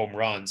home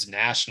runs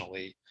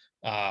nationally.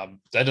 That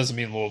doesn't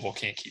mean Louisville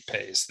can't keep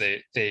pace.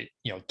 They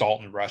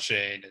Dalton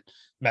Rushing and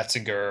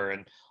Metzinger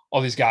and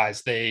all these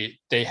guys, they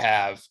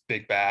have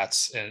big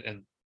bats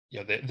and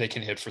they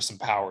can hit for some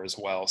power as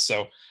well.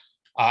 So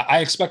I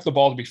expect the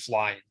ball to be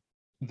flying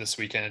this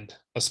weekend,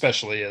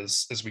 especially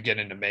as we get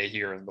into May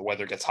here and the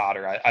weather gets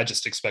hotter. I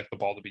just expect the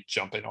ball to be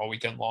jumping all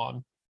weekend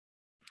long.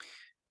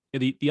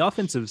 The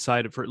offensive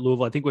side for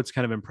Louisville, I think what's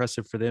kind of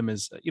impressive for them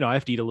is, I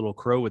have to eat a little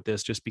crow with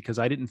this just because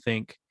I didn't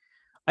think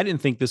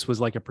this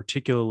was like a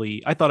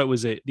particularly, I thought it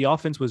was the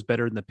offense was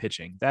better than the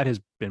pitching. That has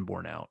been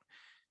borne out.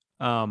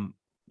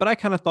 But I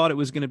kind of thought it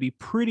was going to be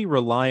pretty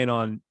reliant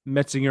on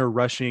Metzinger,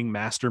 Rushing,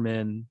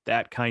 Masterman,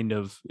 that kind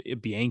of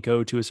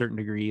Bianco to a certain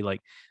degree.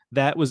 Like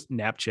that was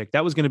Knapchick.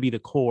 That was going to be the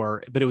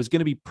core, but it was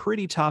going to be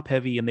pretty top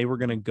heavy and they were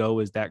going to go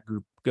as that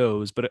group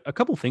goes. But a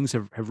couple things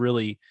have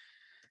really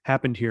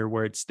happened here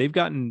where they've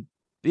gotten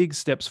big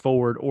steps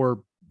forward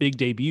or big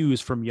debuts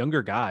from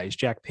younger guys,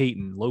 Jack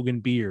Payton, Logan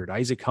Beard,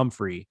 Isaac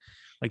Humphrey.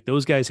 Like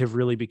those guys have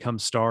really become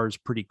stars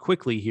pretty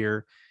quickly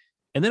here.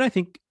 And then I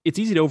think it's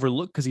easy to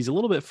overlook because he's a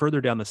little bit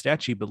further down the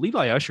stat sheet, but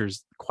Levi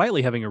Usher's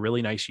quietly having a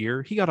really nice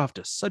year. He got off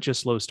to such a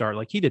slow start.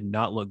 Like he did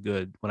not look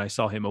good when I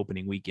saw him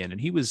opening weekend, and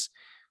he was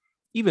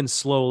even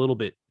slow a little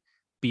bit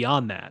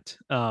beyond that.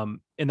 And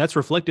that's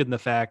reflected in the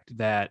fact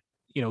that,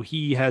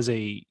 he has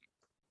a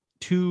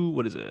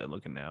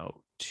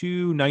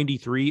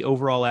 293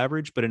 overall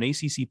average, but in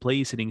ACC play,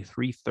 he's hitting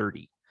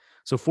 330.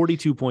 So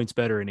 42 points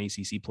better in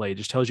ACC play. It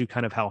just tells you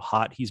kind of how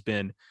hot he's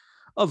been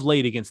of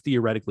late against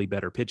theoretically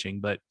better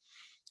pitching. But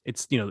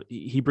it's,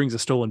 he brings a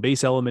stolen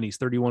base element. He's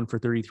 31 for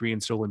 33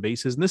 in stolen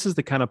bases. And this is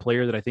the kind of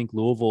player that I think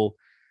Louisville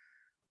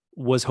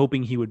was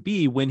hoping he would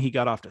be when he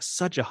got off to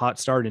such a hot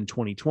start in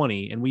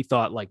 2020. And we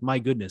thought, like, my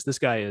goodness, this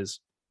guy is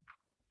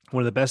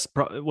one of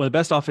the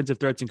best offensive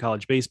threats in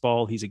college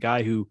baseball. He's a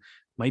guy who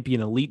might be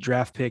an elite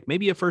draft pick,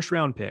 maybe a first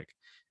round pick.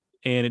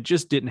 And it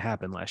just didn't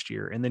happen last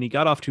year. And then he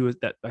got off to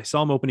that. I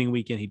saw him opening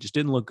weekend. He just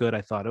didn't look good. I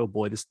thought, oh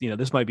boy, this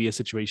might be a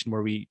situation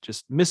where we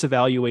just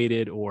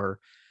misevaluated, or,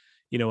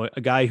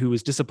 a guy who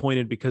was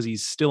disappointed because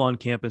he's still on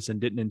campus and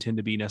didn't intend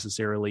to be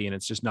necessarily, and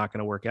it's just not going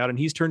to work out. And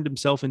he's turned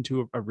himself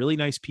into a really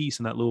nice piece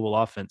in that Louisville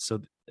offense.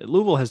 So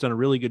Louisville has done a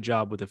really good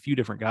job with a few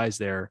different guys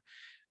there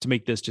to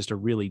make this just a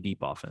really deep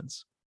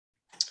offense.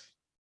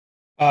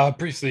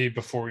 Briefly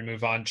before we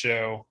move on,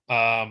 Joe,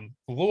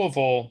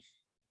 Louisville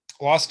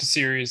lost a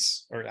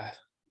series, or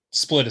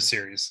split a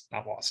series,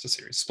 not lost a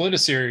series, split a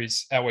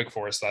series at Wake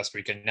Forest last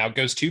weekend. Now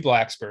goes to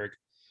Blacksburg,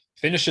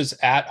 finishes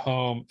at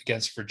home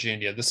against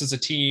Virginia. This is a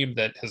team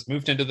that has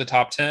moved into the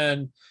top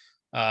 10.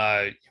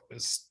 It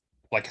was,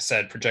 like I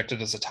said,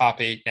 projected as a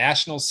top 8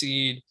 national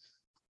seed.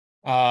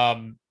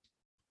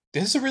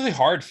 This is a really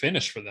hard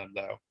finish for them,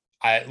 though.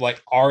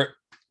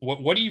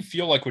 What do you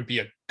feel like would be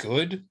a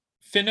good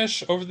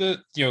finish over the,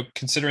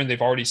 considering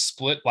they've already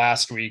split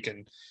last week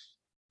and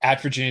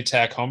at Virginia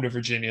Tech, home to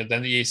Virginia,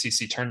 then the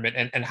ACC tournament,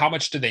 and how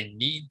much do they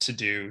need to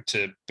do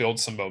to build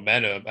some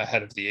momentum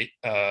ahead of the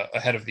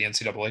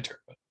NCAA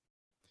tournament?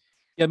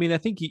 Yeah, I mean, I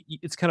think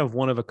it's kind of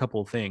one of a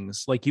couple of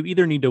things. Like, you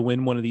either need to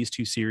win one of these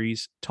two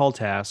series, tall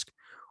task,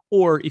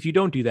 or if you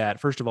don't do that,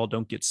 first of all,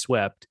 don't get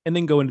swept, and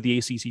then go into the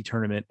ACC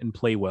tournament and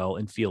play well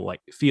and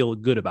feel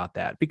good about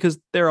that, because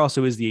there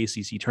also is the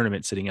ACC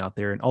tournament sitting out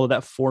there, and all of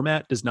that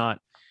format does not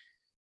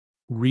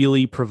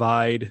really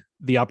provide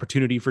the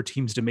opportunity for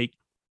teams to make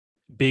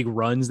big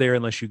runs there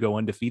unless you go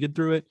undefeated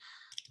through it.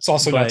 It's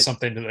also not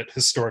something that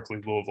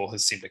historically Louisville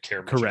has seemed to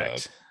care much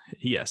about.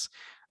 Yes.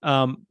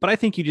 But I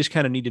think you just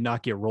kind of need to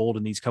not get rolled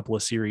in these couple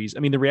of series. I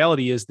mean, the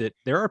reality is that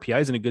their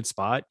RPI is in a good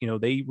spot.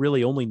 They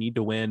really only need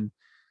to win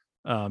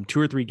 2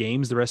 or 3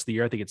 games the rest of the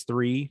year. I think it's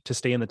 3 to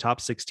stay in the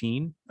top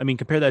 16. I mean,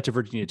 compare that to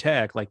Virginia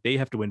Tech. Like, they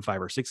have to win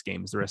 5 or 6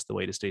 games the rest of the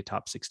way to stay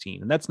top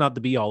 16. And that's not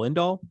the be all end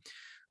all.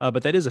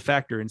 But that is a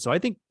factor. And so I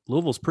think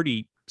Louisville's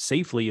pretty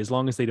safely, as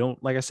long as they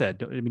don't, like I said,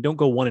 don't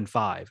go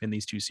 1-5 in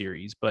these 2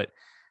 series. But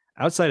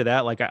outside of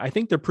that, like, I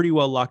think they're pretty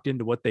well locked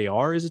into what they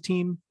are as a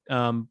team.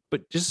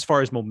 But just as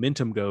far as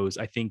momentum goes,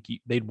 I think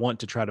they'd want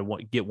to try to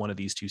get one of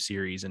these 2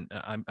 series. And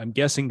I'm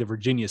guessing the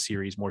Virginia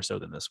series more so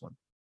than this one.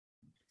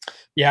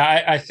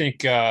 Yeah, I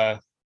think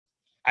they're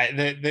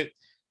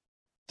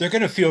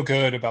going to feel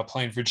good about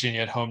playing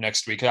Virginia at home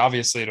next week.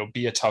 Obviously, it'll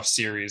be a tough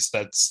series.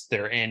 That's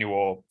their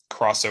annual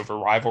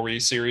crossover rivalry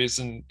series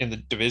in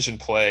the division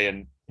play.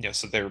 And,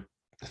 so they're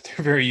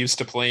very used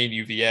to playing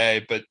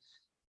UVA, but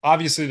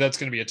obviously that's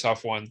going to be a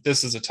tough one.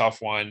 This is a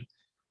tough one.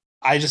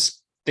 I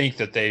just think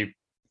that they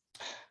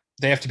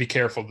have to be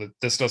careful that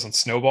this doesn't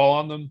snowball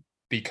on them,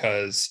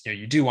 because,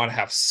 you do want to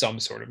have some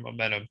sort of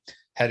momentum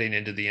heading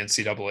into the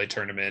NCAA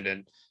tournament,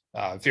 and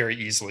very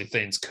easily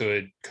things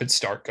could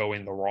start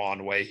going the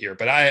wrong way here.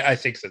 But I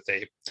think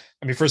that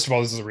first of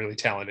all, this is a really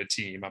talented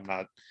team. I'm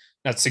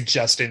not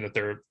suggesting that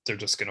they're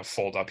just going to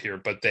fold up here,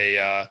 but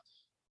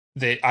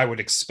I would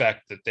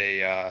expect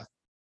that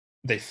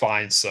they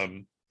find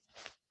some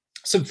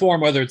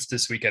form, whether it's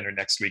this weekend or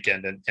next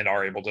weekend, and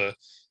are able to,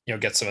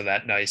 get some of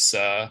that nice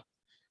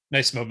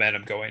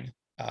momentum going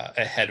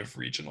ahead of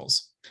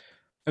regionals.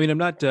 I mean, I'm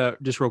not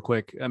just real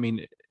quick. I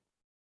mean,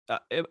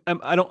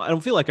 I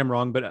don't feel like I'm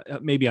wrong,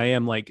 but maybe I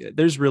am. Like,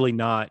 there's really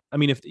not. I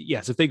mean, if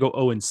they go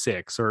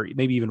 0-6 or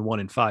maybe even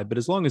 1-5, but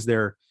as long as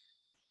they're,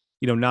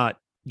 not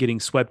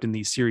getting swept in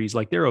these series,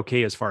 like they're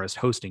okay as far as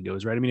hosting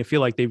goes, right? I mean, I feel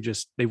like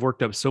they've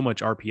worked up so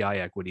much RPI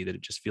equity that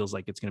it just feels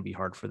like it's going to be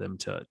hard for them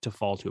to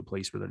fall to a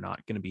place where they're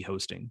not going to be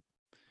hosting.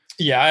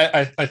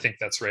 Yeah, I think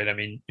that's right. I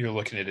mean, you're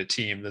looking at a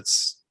team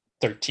that's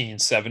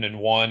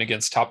 13-7-1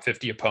 against top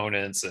 50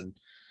 opponents, and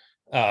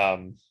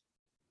has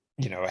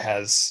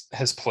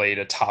played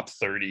a top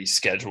 30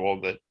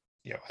 schedule that,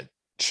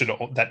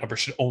 that number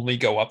should only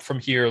go up from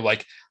here.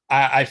 Like,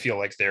 I feel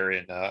like they're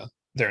in a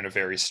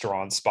very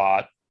strong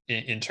spot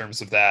in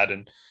terms of that.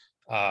 And,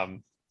 I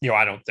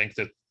don't think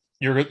that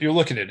you're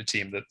looking at a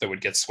team that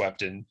would get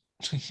swept and,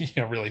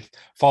 really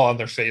fall on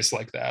their face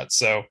like that.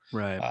 So,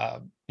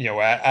 right.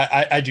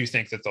 I do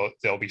think that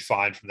they'll be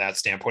fine from that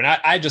standpoint.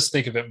 I just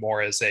think of it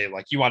more as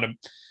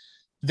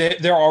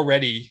they're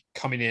already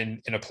coming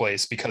in a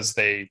place because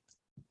they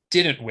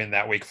didn't win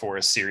that Wake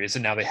Forest series,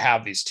 and now they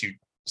have these two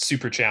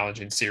super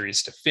challenging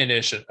series to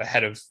finish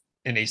ahead of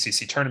an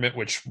ACC tournament,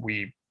 which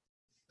we,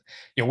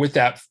 with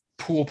that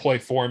pool play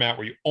format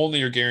where you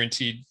only are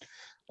guaranteed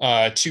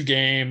 2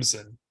 games,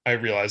 and I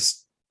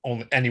realize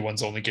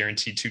anyone's only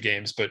guaranteed 2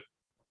 games, but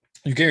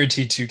you're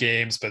guaranteed 2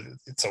 games, but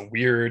it's a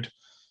weird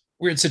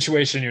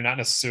situation. You're not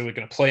necessarily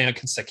going to play on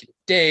consecutive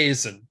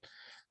days and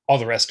all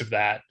the rest of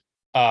that.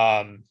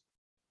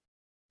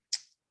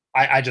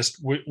 I just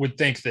would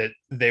think that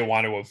they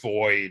want to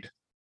avoid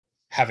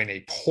having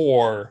a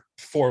poor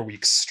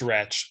 4-week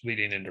stretch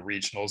leading into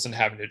regionals and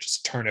having to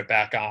just turn it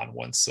back on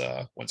once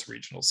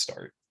regionals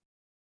start.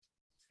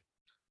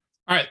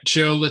 All right,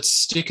 Joe, let's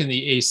stick in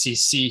the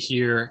ACC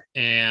here,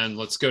 and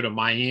let's go to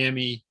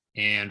Miami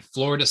and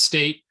Florida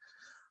State.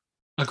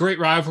 A great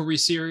rivalry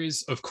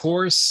series, of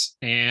course,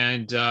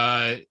 and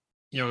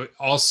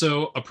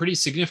also a pretty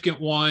significant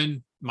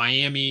one.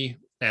 Miami,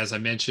 as I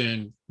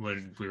mentioned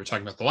when we were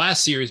talking about the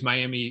last series,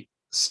 Miami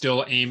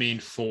still aiming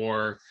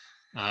for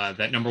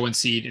that number 1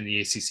 seed in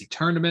the ACC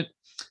tournament,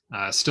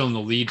 still in the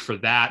lead for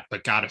that,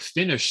 but got to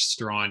finish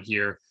strong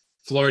here.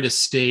 Florida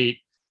State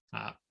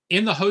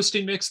in the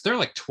hosting mix, there are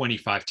like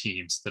 25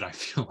 teams that I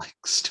feel like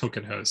still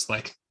can host.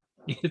 Like,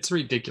 it's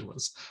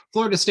ridiculous.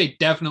 Florida State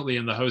definitely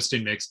in the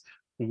hosting mix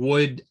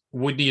would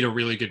need a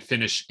really good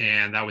finish,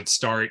 and that would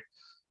start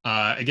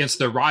against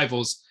their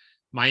rivals.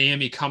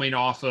 Miami coming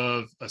off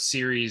of a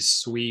series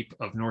sweep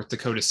of North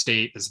Dakota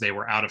State as they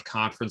were out of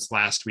conference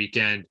last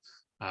weekend.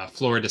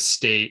 Florida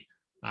State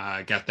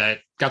got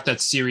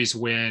that series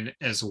win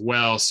as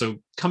well. So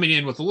coming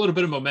in with a little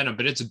bit of momentum,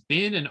 but it's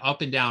been an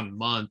up and down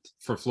month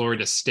for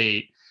Florida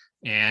State,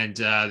 and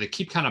they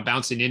keep kind of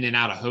bouncing in and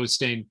out of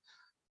hosting.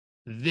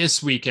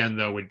 This weekend,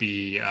 though, would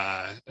be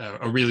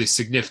a really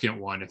significant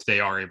one if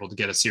they are able to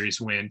get a series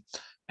win.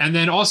 And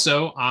then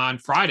also on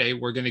Friday,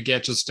 we're going to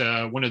get just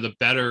one of the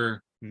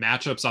better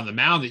matchups on the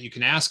mound that you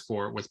can ask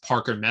for, with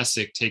Parker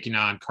Messick taking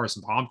on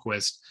Carson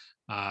Palmquist.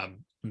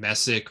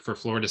 Messick for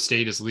Florida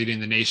State is leading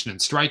the nation in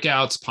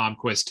strikeouts.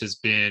 Palmquist has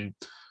been,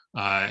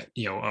 a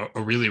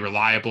really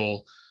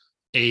reliable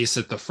ace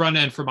at the front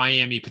end for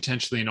Miami,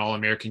 potentially an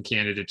All-American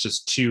candidate.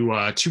 Just two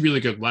really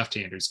good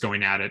left-handers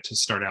going at it to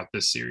start out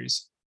this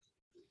series.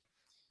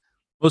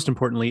 Most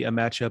importantly, a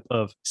matchup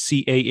of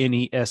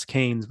CANES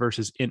Canes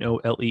versus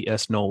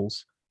NOLES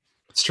Knowles.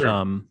 It's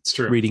true. It's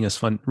true. Reading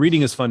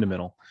is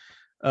fundamental.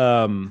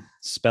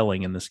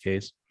 Spelling in this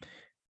case.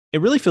 It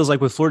really feels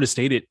like with Florida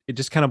State, it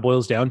just kind of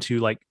boils down to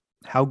like,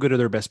 how good are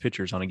their best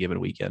pitchers on a given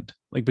weekend?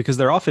 Like, because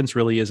their offense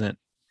really isn't,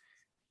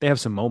 they have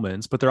some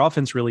moments, but their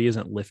offense really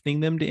isn't lifting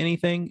them to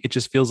anything. It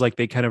just feels like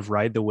they kind of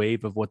ride the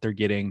wave of what they're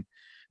getting,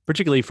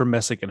 particularly from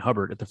Messick and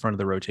Hubbard at the front of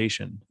the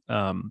rotation.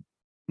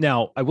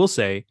 Now, I will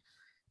say,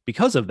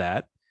 because of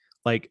that,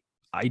 like,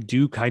 I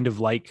do kind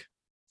of like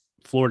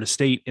Florida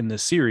State in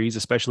this series,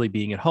 especially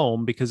being at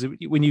home, because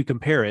when you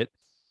compare it,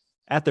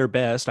 at their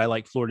best, I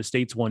like Florida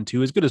State's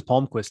 1-2, as good as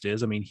Palmquist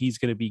is. I mean, he's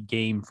going to be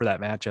game for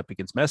that matchup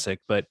against Messick,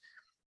 but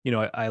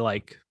I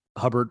like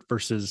Hubbard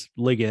versus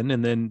Ligon,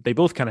 and then they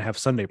both kind of have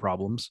Sunday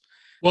problems.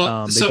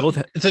 Well,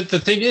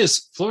 the thing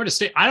is, Florida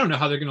State, I don't know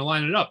how they're going to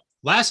line it up.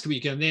 Last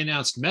weekend, they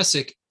announced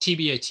Messick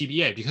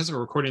TBA. Because we're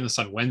recording this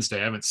on Wednesday,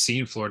 I haven't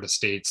seen Florida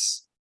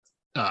State's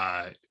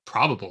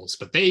probables,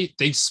 but they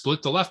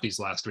split the lefties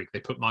last week. They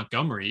put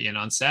Montgomery in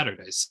on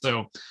Saturdays.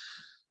 So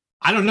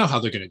I don't know how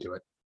they're going to do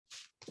it.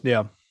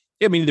 Yeah.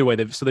 I mean, either way,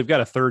 they've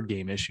got a third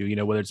game issue,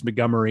 whether it's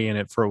Montgomery and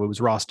it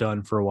was Ross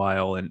Dunn for a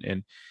while,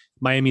 and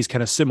Miami's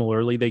kind of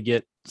similarly, they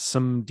get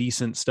some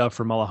decent stuff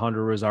from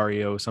Alejandro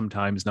Rosario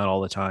sometimes, not all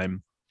the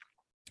time,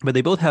 but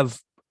they both have,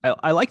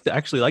 I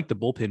actually like the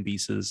bullpen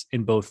pieces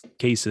in both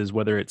cases,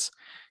 whether it's,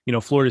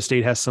 Florida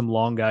State has some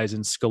long guys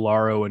in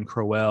Scolaro and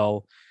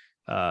Crowell.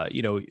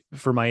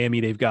 For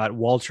Miami, they've got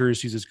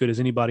Walters, who's as good as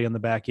anybody on the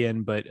back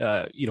end, but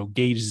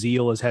Gage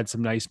Zeal has had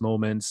some nice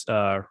moments.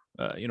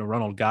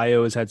 Ronald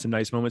Gallo has had some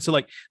nice moments. So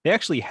like they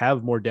actually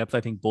have more depth,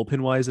 I think,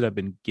 bullpen wise, that I've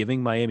been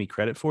giving Miami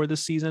credit for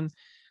this season.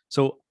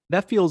 So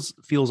that feels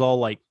all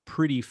like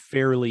pretty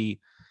fairly.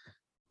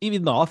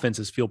 Even the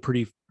offenses feel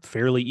pretty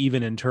fairly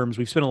even in terms.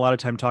 We've spent a lot of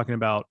time talking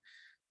about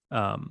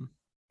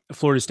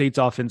Florida State's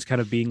offense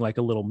kind of being like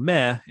a little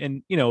meh.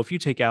 And, if you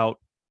take out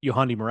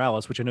Yohandy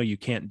Morales, which I know you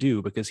can't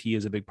do because he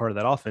is a big part of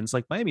that offense,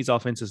 like Miami's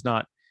offense is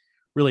not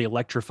really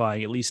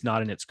electrifying, at least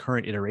not in its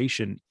current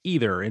iteration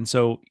either. And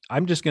so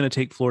I'm just going to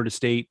take Florida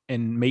State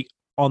and make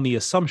on the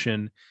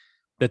assumption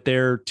that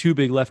their two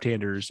big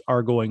left-handers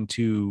are going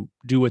to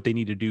do what they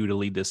need to do to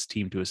lead this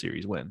team to a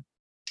series win.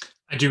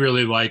 I do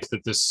really like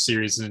that this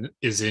series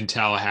is in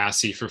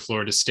Tallahassee for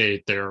Florida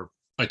State. They're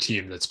a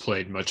team that's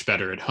played much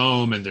better at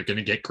home, and they're going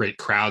to get great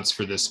crowds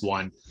for this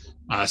one.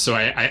 So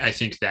I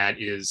think that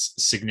is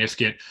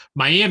significant.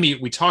 Miami,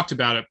 we talked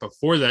about it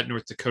before that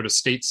North Dakota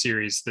State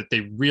series, that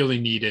they really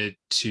needed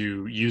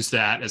to use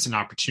that as an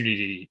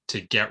opportunity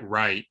to get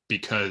right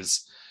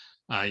because,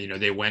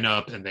 they went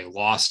up and they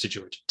lost to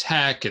Georgia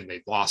Tech and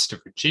they lost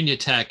to Virginia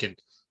Tech. And,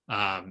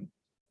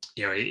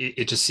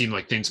 it just seemed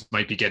like things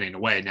might be getting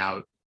away.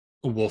 Now,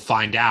 we'll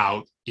find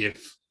out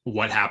if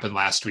what happened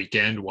last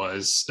weekend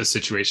was a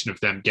situation of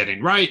them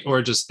getting right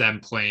or just them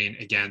playing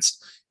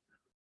against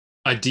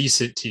a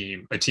decent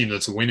team, a team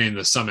that's winning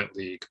the Summit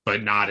League,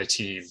 but not a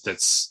team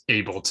that's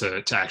able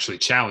to actually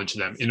challenge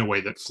them in a way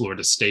that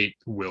Florida State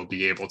will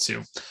be able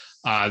to.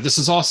 This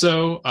is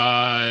also,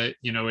 an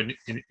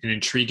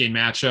intriguing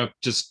matchup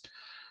just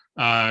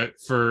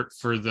for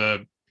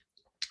the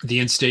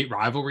in-state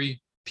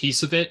rivalry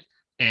piece of it.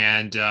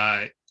 And,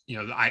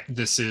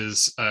 this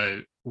is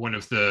one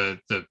of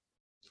the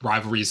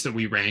rivalries that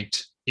we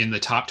ranked in the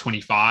top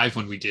 25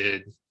 when we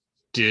did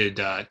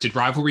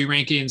rivalry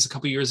rankings a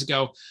couple years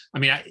ago. I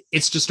mean,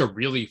 it's just a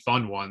really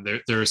fun one.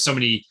 There are so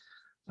many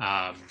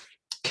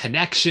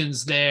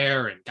connections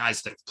there and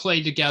guys that have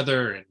played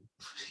together and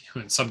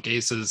in some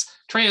cases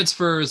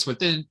transfers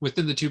within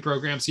the two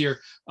programs here.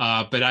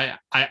 But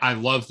I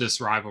love this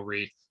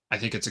rivalry. I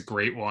think it's a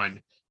great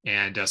one.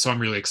 And so I'm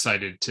really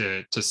excited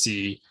to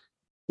see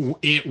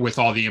it with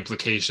all the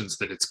implications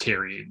that it's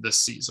carrying this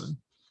season.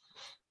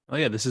 Oh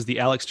yeah, this is the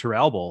Alex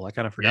Terrell Bowl. I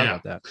kind of forgot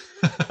about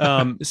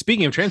that.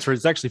 Speaking of transfers,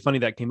 it's actually funny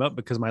that came up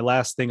because my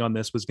last thing on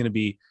this was going to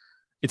be,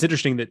 it's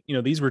interesting that,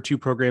 these were two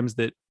programs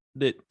that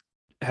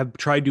have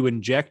tried to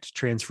inject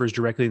transfers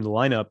directly in the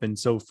lineup. And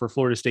so for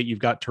Florida State, you've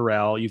got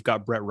Terrell, you've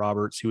got Brett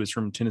Roberts, who is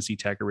from Tennessee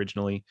Tech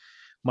originally.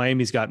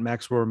 Miami's got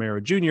Maxwell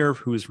Romero Jr.,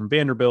 who is from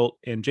Vanderbilt,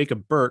 and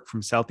Jacob Burke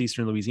from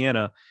Southeastern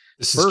Louisiana.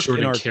 This is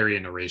Jordan Carey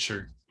and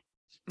erasure.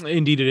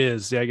 Indeed it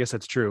is. Yeah, I guess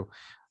that's true.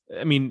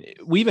 I mean,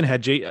 we even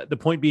had the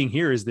point being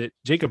here is that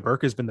Jacob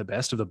Burke has been the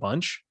best of the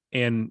bunch,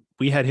 and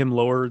we had him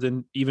lower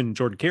than even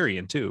Jordan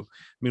Carey too.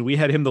 I mean, we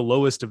had him the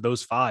lowest of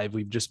those five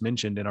we've just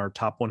mentioned in our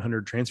top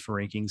 100 transfer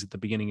rankings at the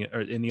beginning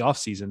or in the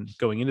offseason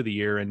going into the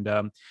year.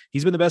 And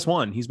he's been the best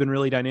one. He's been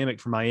really dynamic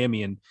for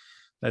Miami, and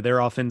their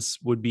offense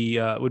would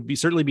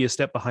certainly be a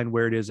step behind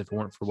where it is if it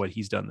weren't for what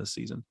he's done this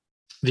season.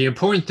 The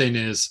important thing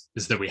is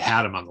that we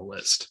had him on the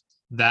list.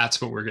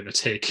 That's what we're going to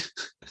take.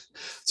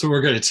 That's what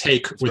we're going to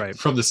take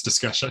from this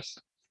discussion.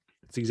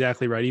 That's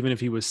exactly right. Even if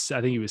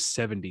I think he was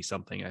 70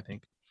 something, I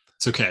think.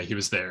 It's okay. He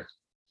was there.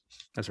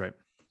 That's right.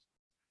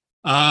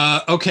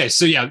 Okay.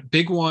 So yeah,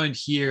 big one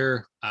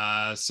here.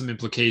 Some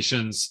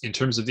implications in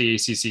terms of the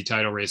ACC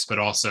title race, but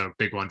also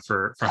big one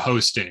for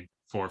hosting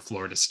for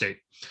Florida State.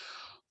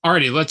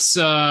 Alrighty,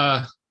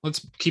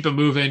 let's keep it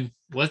moving.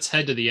 Let's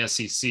head to the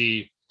SEC.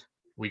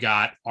 We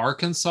got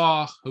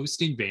Arkansas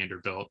hosting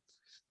Vanderbilt.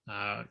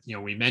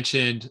 We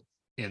mentioned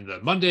in the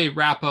Monday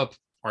wrap up,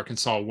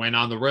 Arkansas went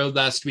on the road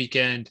last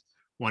weekend,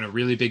 won a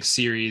really big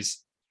series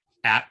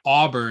at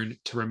Auburn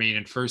to remain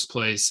in first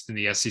place in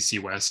the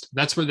SEC West.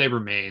 That's where they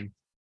remain.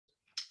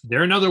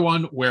 They're another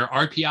one where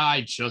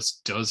RPI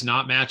just does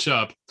not match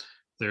up.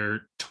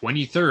 They're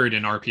 23rd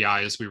in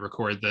RPI as we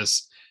record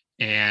this,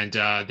 and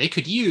they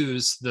could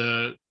use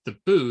the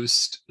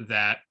boost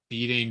that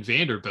beating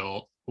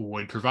Vanderbilt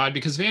would provide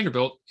because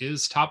Vanderbilt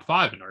is top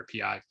 5 in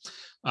RPI.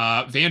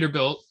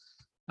 Vanderbilt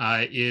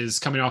is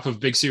coming off of a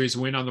big series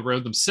win on the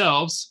road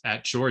themselves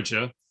at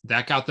Georgia.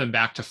 That got them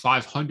back to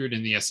 500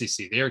 in the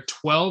SEC. They are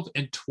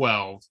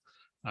 12-12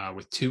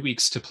 with 2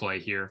 weeks to play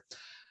here.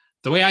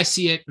 The way I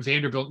see it,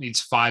 Vanderbilt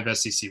needs 5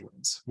 SEC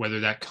wins,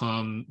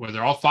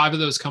 whether all 5 of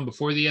those come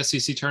before the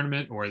SEC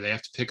tournament or they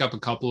have to pick up a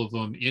couple of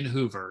them in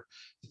Hoover.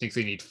 I think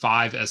they need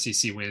 5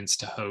 SEC wins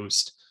to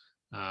host.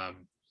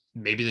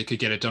 Maybe they could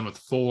get it done with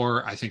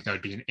 4. I think that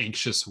would be an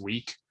anxious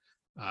week.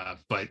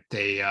 But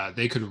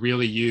they could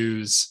really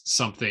use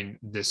something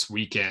this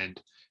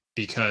weekend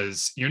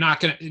because you're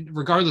not going to,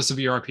 regardless of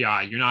your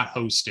RPI, you're not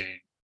hosting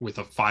with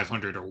a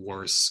 500 or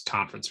worse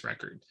conference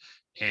record.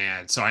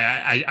 And so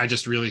I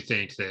just really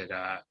think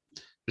that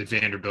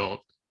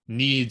Vanderbilt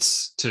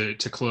needs to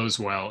close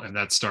well, and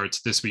that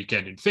starts this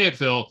weekend in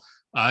Fayetteville.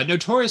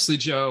 Notoriously,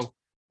 Joe,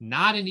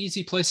 not an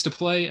easy place to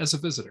play as a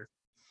visitor.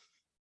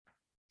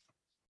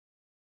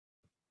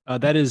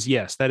 That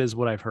is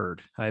what I've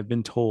heard. I've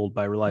been told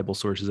by reliable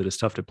sources that it's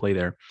tough to play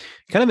there.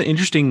 Kind of an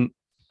interesting,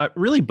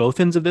 really both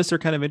ends of this are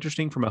kind of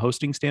interesting from a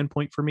hosting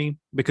standpoint for me,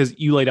 because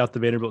you laid out the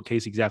Vanderbilt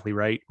case exactly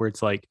right, where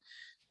it's like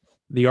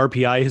the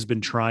RPI has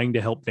been trying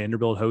to help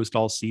Vanderbilt host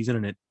all season,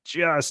 and it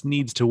just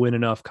needs to win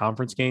enough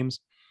conference games.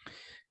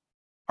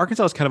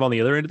 Arkansas is kind of on the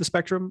other end of the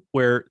spectrum,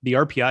 where the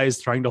RPI is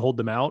trying to hold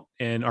them out,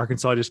 and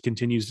Arkansas just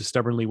continues to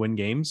stubbornly win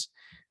games.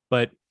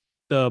 But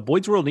the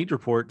Boyd's World Need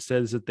Report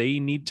says that they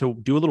need to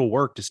do a little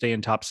work to stay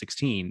in top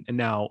 16. And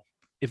now,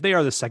 if they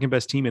are the second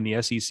best team in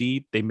the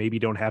SEC, they maybe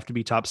don't have to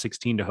be top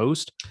 16 to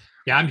host.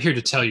 Yeah, I'm here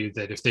to tell you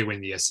that if they win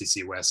the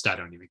SEC West, I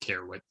don't even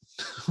care what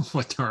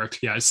the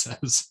RPI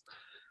says.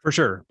 For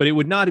sure. But it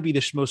would not be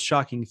the most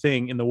shocking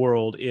thing in the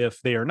world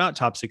if they are not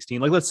top 16.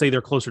 Like, let's say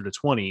they're closer to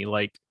 20.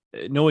 Like,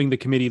 knowing the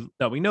committee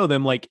that we know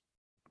them, like,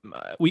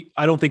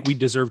 I don't think we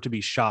deserve to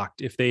be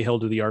shocked if they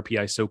held to the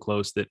RPI so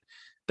close that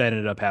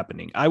ended up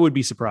happening. I would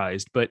be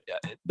surprised. But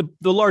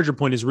the larger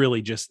point is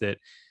really just that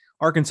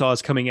Arkansas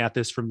is coming at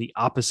this from the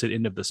opposite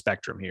end of the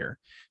spectrum here,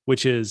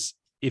 which is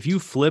if you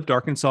flipped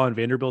Arkansas and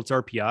Vanderbilt's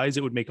RPIs,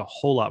 it would make a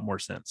whole lot more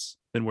sense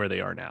than where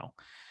they are now.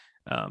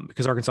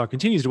 Because Arkansas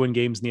continues to win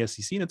games in the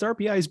SEC, and its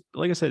RPIs,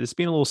 like I said, it's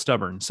being a little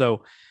stubborn.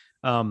 So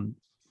kind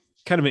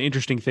of an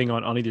interesting thing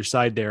on either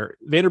side there.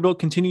 Vanderbilt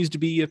continues to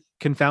be a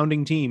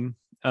confounding team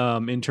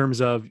in terms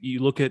of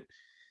you look at,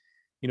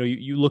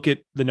 you look at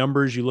the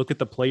numbers, you look at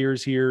the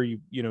players here, you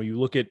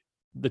look at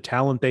the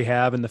talent they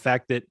have and the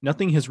fact that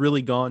nothing has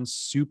really gone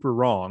super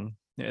wrong.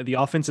 The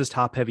offense is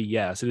top heavy.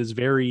 Yes, it is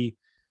very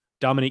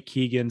Dominic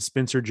Keegan,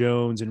 Spencer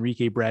Jones,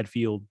 Enrique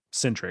Bradfield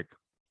centric.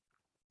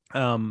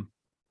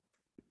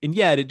 And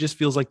yet it just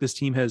feels like this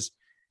team has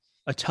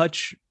a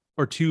touch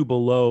or two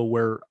below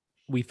where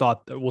we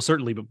thought, well,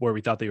 certainly where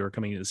we thought they were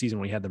coming into the season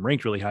when we had them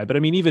ranked really high. But I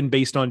mean, even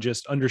based on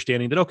just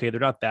understanding that, okay, they're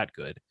not that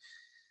good.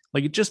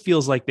 Like, it just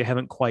feels like they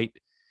haven't quite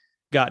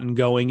gotten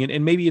going.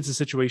 And maybe it's a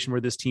situation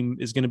where this team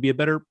is going to be a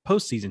better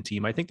postseason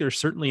team. I think there's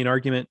certainly an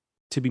argument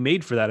to be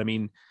made for that. I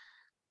mean,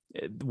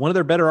 one of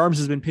their better arms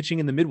has been pitching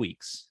in the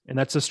midweeks, and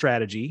that's a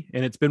strategy,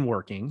 and it's been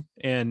working.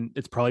 And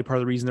it's probably part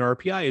of the reason their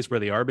RPI is where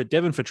they are. But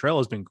Devin Futrell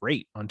has been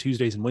great on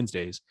Tuesdays and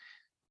Wednesdays.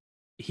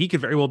 He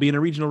could very well be in a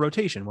regional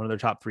rotation, one of their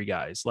top three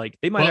guys. Like,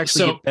 they might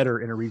get better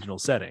in a regional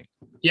setting.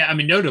 Yeah, I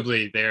mean,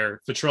 notably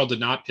there, Futrell did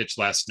not pitch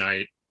last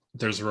night.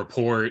 There's a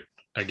report,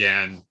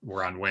 again,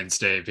 we're on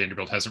Wednesday.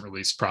 Vanderbilt hasn't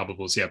released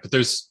probables yet, but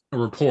there's a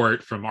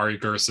report from Ari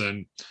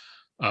Gerson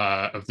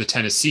of the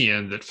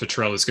Tennessean that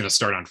Futrell is going to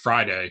start on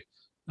Friday.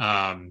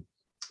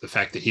 The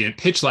fact that he didn't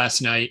pitch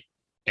last night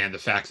and the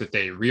fact that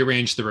they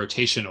rearranged the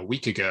rotation a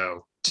week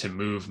ago to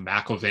move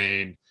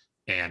McIlvain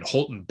and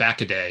Holton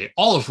back a day,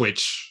 all of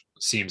which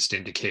seems to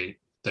indicate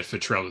that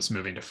Futrell is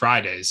moving to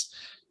Fridays.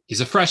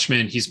 He's a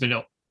freshman. He's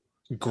been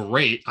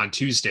great on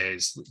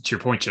Tuesdays. To your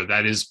point, Joe,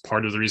 that is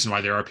part of the reason why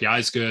their RPI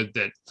is good.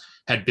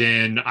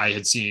 I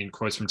had seen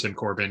quotes from Tim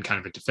Corbin, kind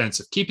of a defense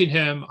of keeping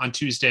him on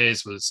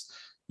Tuesdays was,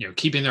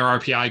 keeping their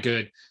RPI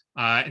good.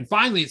 And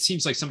finally, it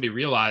seems like somebody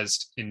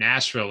realized in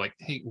Nashville, like,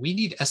 hey, we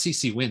need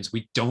SEC wins.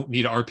 We don't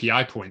need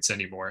RPI points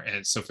anymore.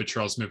 And so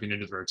Futrell's moving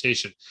into the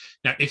rotation.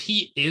 Now, if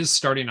he is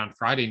starting on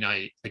Friday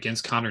night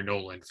against Connor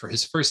Noland for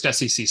his first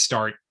SEC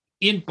start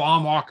in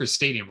Baum-Walker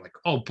Stadium, like,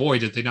 oh boy,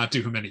 did they not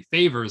do him any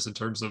favors in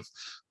terms of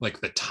like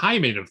the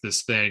timing of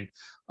this thing.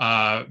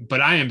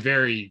 But I am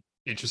very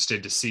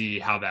interested to see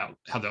how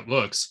that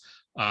looks.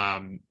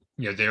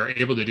 They're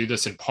able to do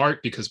this in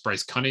part because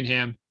Bryce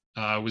Cunningham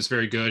was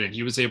very good and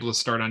he was able to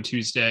start on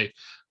Tuesday.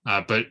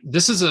 But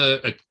this is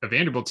a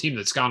Vanderbilt team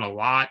that's gone a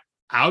lot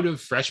out of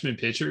freshman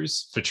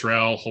pitchers,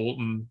 Futrell,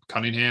 Holton,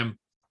 Cunningham.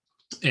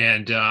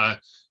 And they're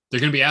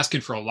going to be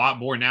asking for a lot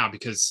more now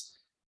because,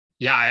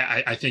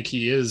 I think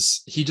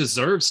he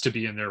deserves to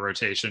be in their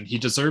rotation. He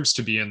deserves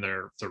to be in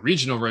the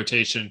regional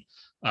rotation.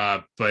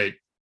 But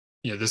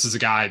this is a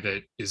guy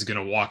that is going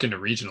to walk into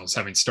regionals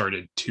having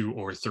started 2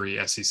 or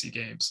 3 SEC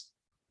games.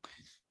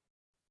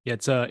 Yeah,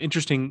 it's an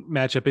interesting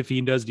matchup if he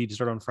does need to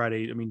start on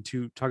Friday. I mean,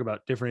 to talk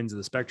about different ends of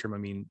the spectrum, I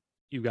mean,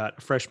 you've got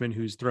a freshman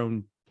who's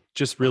thrown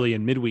just really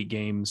in midweek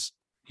games,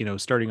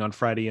 starting on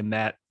Friday in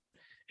that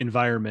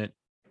environment,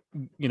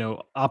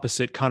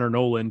 opposite Connor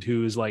Noland,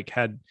 who's like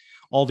had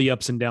all the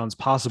ups and downs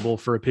possible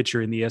for a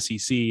pitcher in the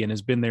SEC and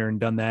has been there and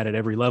done that at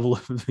every level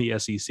of the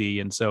SEC.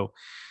 And so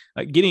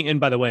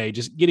by the way,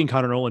 just getting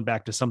Connor Noland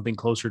back to something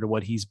closer to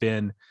what he's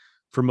been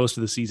for most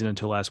of the season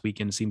until last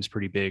weekend seems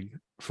pretty big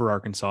for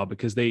Arkansas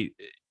because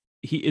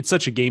it's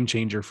such a game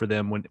changer for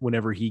them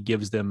whenever he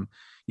gives them,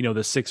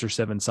 the 6 or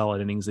 7 solid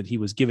innings that he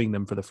was giving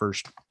them for the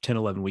first 10,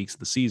 11 weeks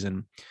of the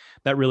season.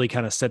 That really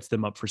kind of sets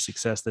them up for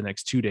success the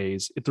next 2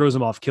 days. It throws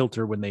them off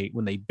kilter when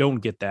they don't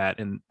get that.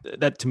 And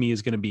that to me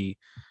is going to be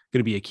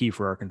a key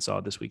for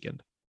Arkansas this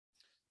weekend.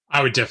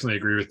 I would definitely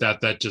agree with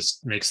that. That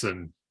just makes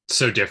them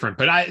so different.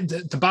 But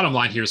the bottom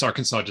line here is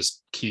Arkansas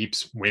just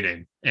keeps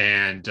winning.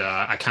 And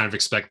I kind of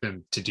expect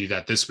them to do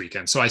that this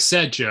weekend. So I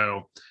said,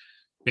 Joe,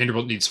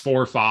 Vanderbilt needs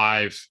 4 or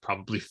 5,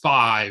 probably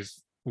 5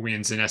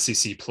 wins in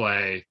SEC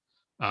play,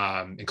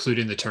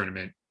 including the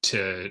tournament,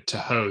 to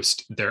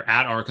host. They're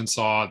at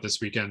Arkansas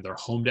this weekend. They're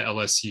home to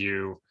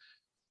LSU,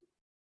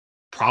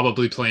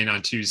 probably playing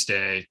on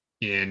Tuesday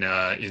in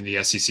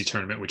the SEC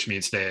tournament, which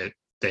means that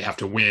they have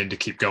to win to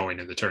keep going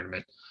in the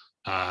tournament.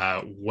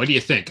 What do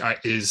you think?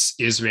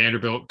 Is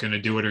Vanderbilt going to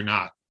do it or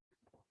not?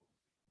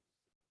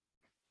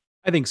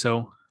 I think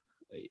so.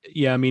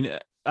 Yeah, I mean,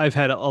 I've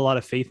had a lot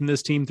of faith in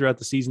this team throughout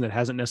the season that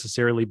hasn't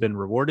necessarily been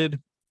rewarded.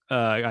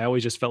 I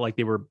always just felt like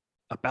they were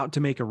about to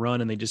make a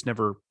run and they just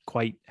never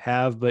quite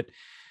have. But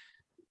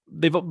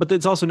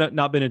it's also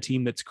not been a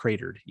team that's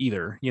cratered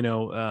either,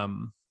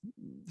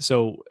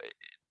 so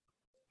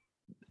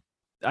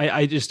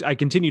I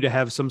continue to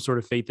have some sort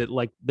of faith that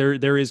like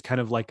there is kind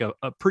of like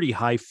a pretty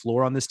high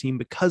floor on this team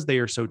because they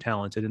are so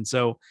talented. And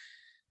so,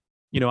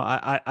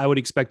 I would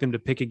expect them to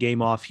pick a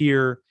game off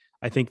here.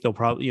 I think they'll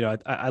probably,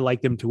 I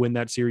like them to win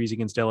that series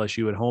against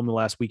LSU at home the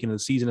last weekend of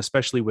the season,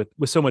 especially with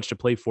so much to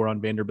play for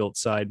on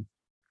Vanderbilt's side.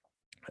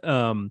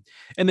 And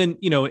then,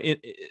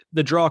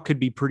 the draw could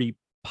be pretty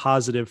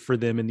positive for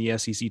them in the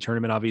SEC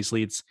tournament.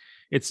 Obviously it's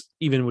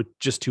even with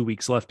just 2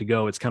 weeks left to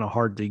go, it's kind of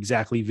hard to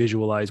exactly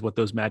visualize what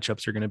those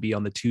matchups are going to be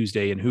on the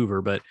Tuesday in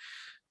Hoover, but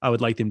I would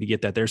like them to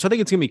get that there. So I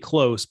think it's going to be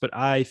close, but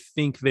I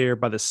think they're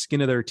by the skin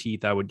of their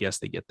teeth. I would guess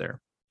they get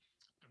there.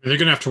 They're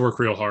going to have to work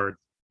real hard.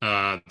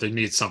 They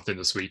need something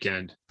this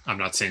weekend. I'm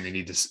not saying they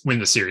need to win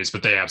the series,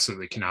 but they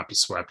absolutely cannot be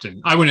swept.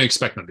 And I wouldn't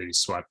expect them to be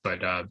swept,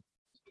 but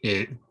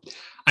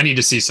I need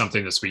to see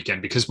something this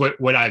weekend because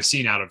what I've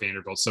seen out of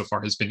Vanderbilt so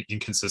far has been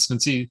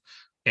inconsistency.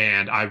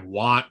 And I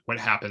want what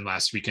happened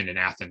last weekend in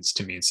Athens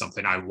to mean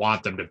something. I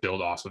want them to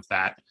build off of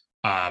that.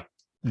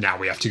 Now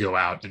we have to go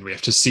out and we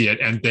have to see it,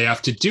 and they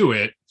have to do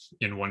it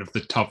in one of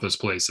the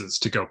toughest places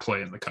to go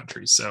play in the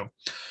country. So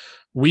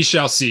we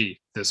shall see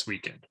this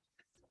weekend.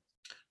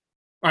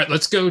 All right,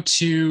 let's go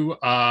to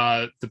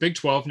the Big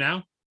 12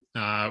 now.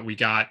 We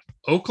got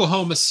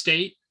Oklahoma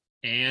State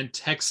and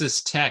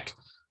Texas Tech.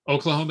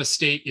 Oklahoma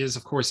State is,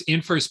 of course,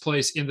 in first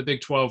place in the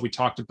Big 12. We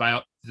talked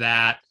about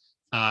that.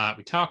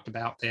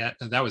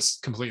 That was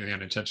completely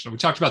unintentional. We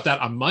talked about that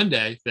on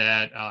Monday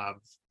that,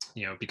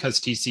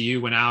 because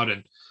TCU went out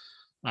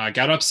and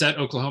got upset,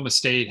 Oklahoma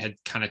State had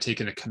kind of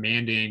taken a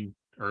commanding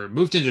or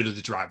moved into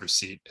the driver's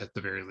seat at the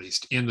very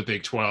least in the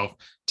Big 12.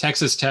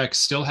 Texas Tech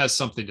still has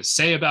something to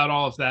say about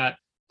all of that.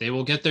 They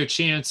will get their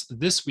chance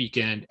this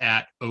weekend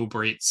at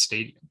O'Brate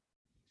Stadium.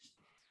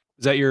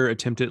 Is that your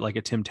attempt at like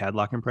a Tim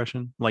Tadlock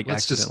impression? Like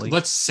accidentally?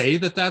 Let's say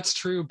that that's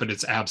true, but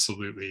it's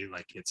absolutely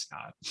like it's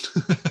not.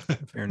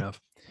 Fair enough.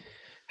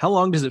 How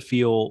long does it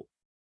feel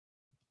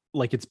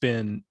like it's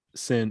been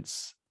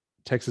since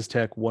Texas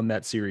Tech won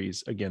that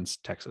series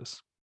against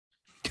Texas?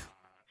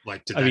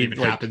 Like, did that even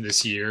happen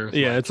this year?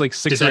 Yeah, it's like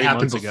 6 or 8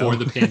 months ago. Before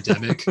the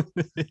pandemic?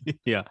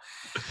 Yeah.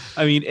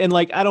 I mean, and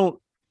like,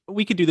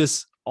 we could do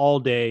this all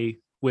day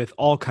with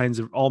all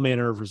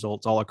manner of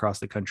results all across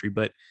the country,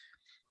 but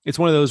it's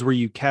one of those where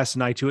you cast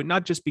an eye to it,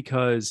 not just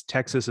because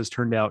Texas has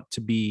turned out to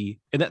be,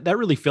 and that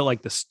really felt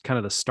like this kind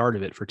of the start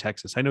of it for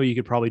Texas. I know you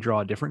could probably draw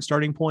a different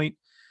starting point,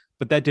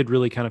 but that did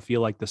really kind of feel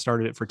like the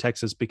start of it for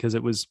Texas because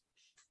it was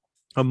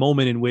a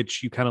moment in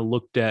which you kind of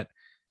looked at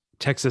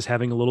Texas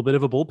having a little bit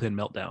of a bullpen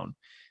meltdown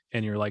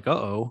and you're like,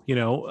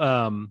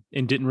 and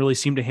didn't really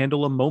seem to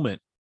handle a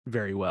moment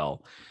very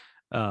well.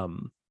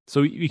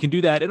 So you can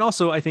do that. And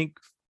also I think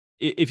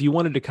if you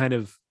wanted to kind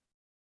of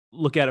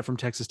look at it from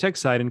Texas Tech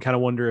side and kind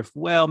of wonder if,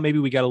 well, maybe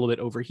we got a little bit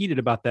overheated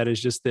about that,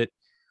 is just that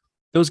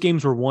those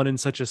games were won in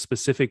such a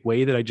specific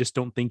way that I just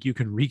don't think you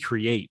can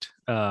recreate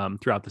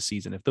throughout the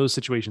season. If those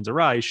situations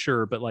arise,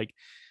 sure. But like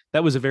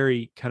that was a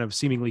very kind of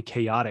seemingly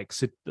chaotic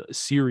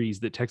series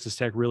that Texas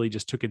Tech really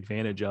just took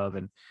advantage of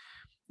and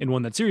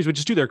won that series, which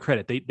is to their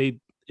credit. It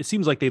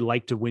seems like they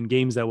like to win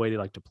games that way. They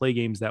like to play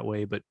games that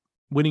way, but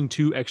winning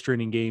 2 extra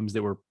inning games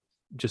that were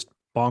just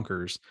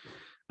bonkers,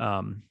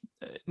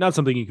 not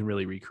something you can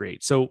really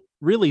recreate. So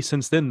really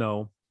since then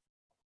though,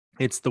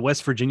 it's the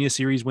West Virginia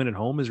series win at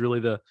home is really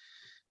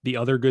the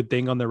other good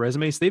thing on their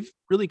resumes. They've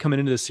really come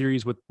into this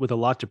series with a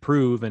lot to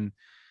prove. And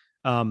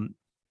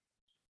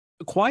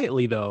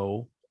quietly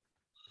though,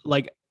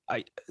 like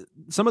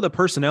some of the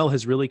personnel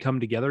has really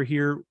come together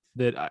here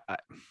that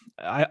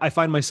I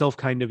find myself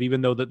kind of,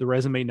 even though that the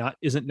resume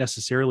isn't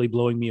necessarily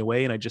blowing me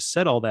away. And I just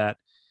said all that,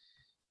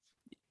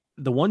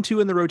 the 1-2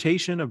 in the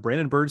rotation of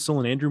Brandon Birdsell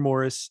and Andrew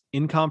Morris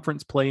in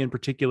conference play in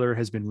particular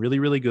has been really,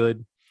 really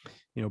good.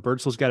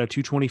 Birdsell's got a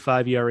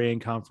 2.25 ERA in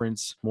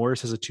conference.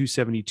 Morris has a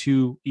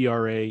 2.72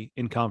 ERA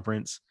in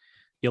conference.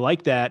 You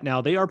like that.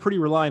 Now they are pretty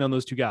reliant on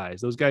those two guys.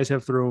 Those guys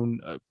have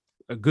thrown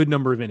a good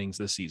number of innings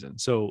this season.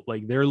 So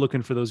like they're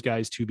looking for those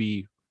guys to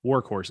be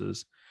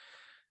workhorses.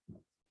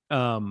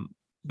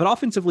 But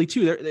offensively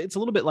too, it's a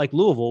little bit like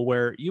Louisville,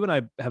 where you and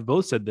I have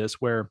both said this,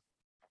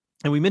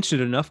 and we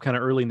mentioned it enough kind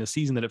of early in the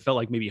season that it felt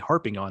like maybe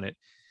harping on it.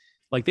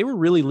 Like they were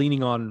really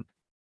leaning on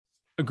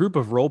a group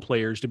of role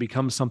players to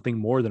become something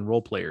more than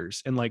role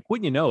players. And like,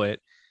 wouldn't you know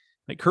it,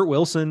 like Kurt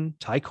Wilson,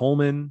 Ty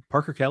Coleman,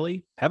 Parker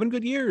Kelly having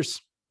good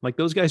years. Like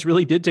those guys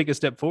really did take a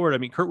step forward. I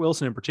mean, Kurt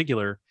Wilson in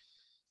particular,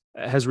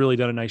 has really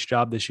done a nice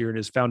job this year and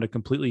has found a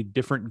completely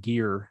different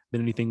gear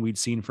than anything we'd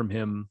seen from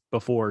him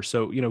before.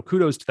 So,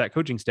 kudos to that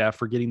coaching staff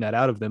for getting that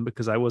out of them,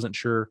 because I wasn't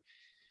sure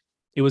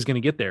it was going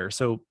to get there.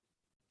 So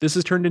this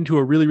has turned into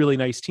a really, really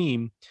nice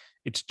team.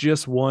 It's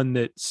just one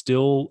that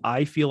still,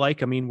 I feel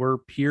like, we're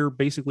here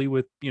basically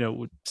with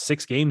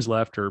 6 games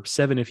left, or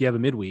 7 if you have a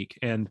midweek.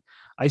 And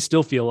I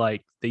still feel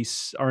like they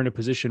are in a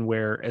position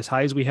where, as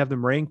high as we have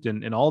them ranked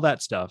and all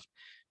that stuff,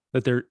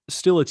 that they're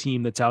still a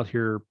team that's out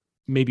here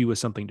maybe with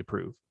something to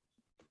prove.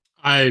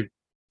 I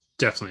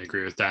definitely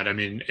agree with that.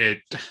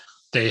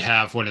 They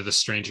have one of the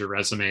stranger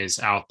resumes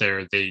out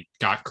there. They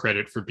got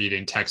credit for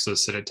beating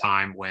Texas at a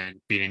time when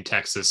beating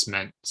Texas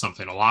meant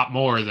something a lot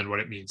more than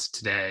what it means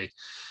today.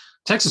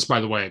 Texas,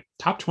 by the way,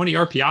 top 20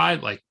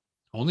 RPI, like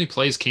only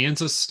plays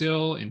Kansas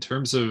still in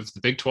terms of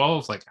the Big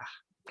 12. Like,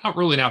 not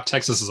ruling out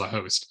Texas as a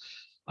host.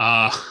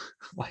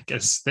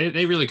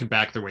 They really can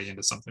back their way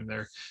into something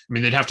there.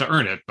 They'd have to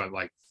earn it, but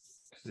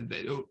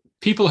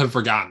people have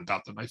forgotten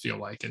about them, I feel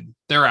like, and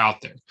they're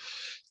out there.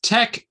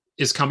 Tech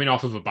is coming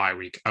off of a bye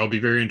week. I'll be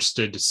very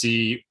interested to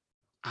see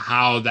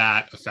how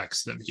that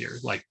affects them here.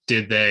 Like,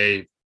 did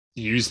they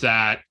use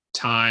that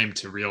time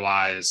to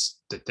realize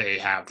that they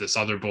have this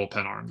other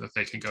bullpen arm that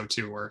they can go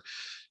to, or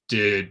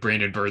did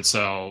Brandon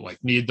Birdsell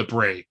need the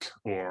break,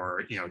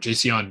 or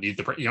JC Young need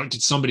the break?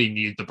 Did somebody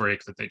need the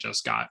break that they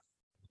just got?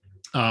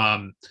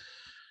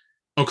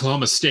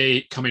 Oklahoma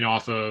State, coming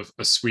off of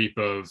a sweep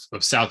of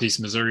Southeast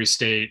Missouri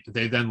State,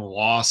 they then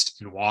lost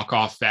in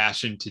walk-off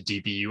fashion to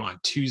DBU on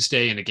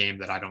Tuesday in a game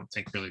that I don't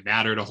think really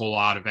mattered a whole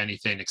lot of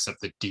anything, except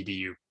that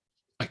DBU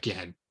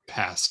again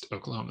passed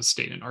Oklahoma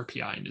State in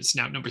RPI and is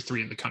now number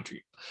 3 in the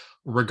country.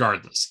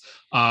 Regardless,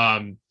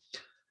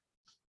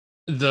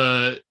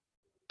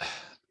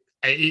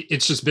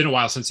 it's just been a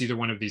while since either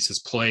one of these has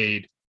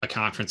played a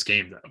conference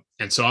game, though,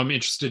 and so I'm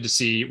interested to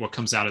see what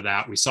comes out of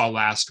that. We saw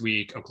last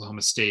week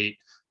Oklahoma State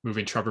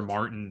moving Trevor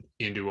Martin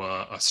into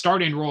a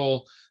starting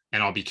role,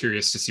 and I'll be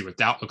curious to see what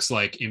that looks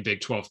like in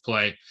Big 12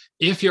 play.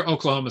 If you're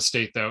Oklahoma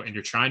State, though, and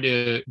you're trying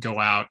to go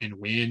out and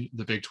win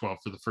the Big 12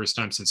 for the first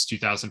time since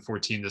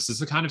 2014, this is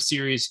the kind of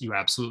series you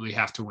absolutely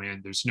have to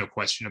win. There's no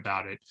question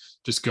about it.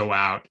 Just go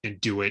out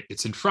and do it.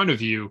 It's in front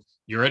of you.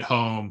 You're at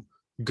home.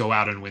 Go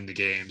out and win the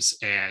games.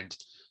 And,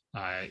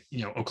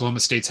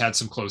 Oklahoma State's had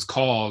some close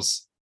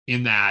calls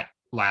in that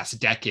last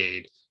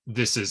decade.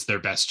 This is their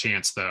best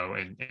chance, though,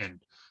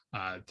 and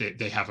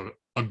they have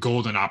a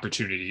golden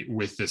opportunity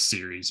with this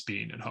series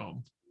being at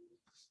home.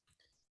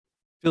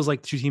 Feels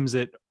like 2 teams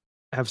that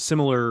have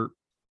similar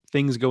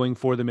things going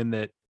for them, in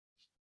that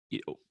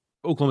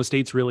Oklahoma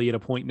State's really at a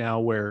point now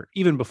where,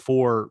 even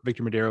before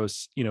Victor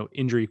Medeiros,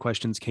 injury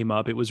questions came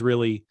up, it was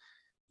really,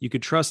 you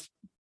could trust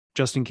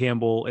Justin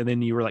Campbell, and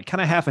then you were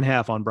kind of half and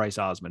half on Bryce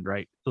Osmond,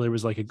 right? There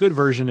was a good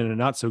version and a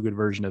not so good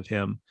version of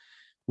him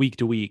week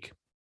to week.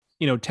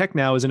 Tech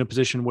now is in a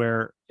position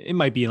where it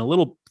might be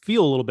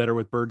feel a little better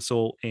with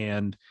Birdsell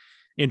and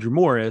Andrew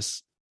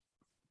Morris,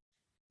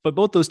 but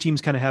both those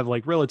teams kind of have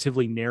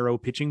relatively narrow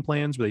pitching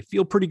plans where they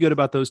feel pretty good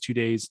about those 2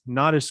 days,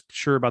 not as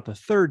sure about the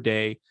third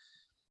day.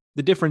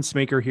 The difference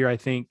maker here, I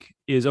think,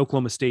 is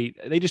Oklahoma State.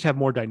 They just have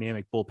more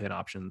dynamic bullpen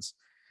options.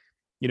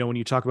 When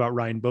you talk about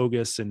Ryan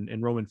Bogus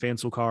and Roman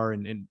Fancelcar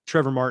and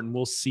Trevor Martin,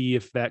 we'll see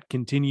if that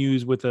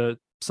continues with a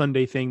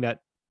Sunday thing. That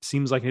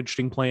seems like an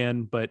interesting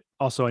plan, but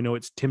also I know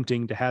it's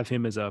tempting to have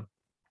him as a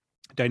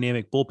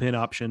dynamic bullpen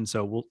option.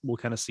 So we'll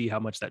kind of see how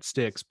much that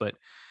sticks.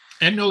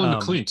 And Nolan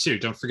McLean too.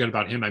 Don't forget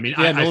about him.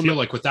 I feel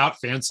like without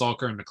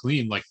Fancelcar and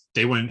McLean,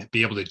 they wouldn't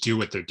be able to do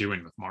what they're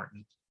doing with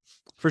Martin.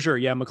 For sure.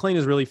 Yeah. McLean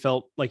has really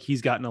felt like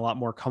he's gotten a lot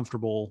more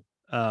comfortable,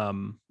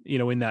 in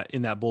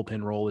that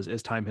bullpen role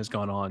as time has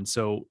gone on.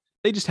 So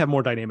they just have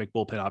more dynamic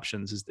bullpen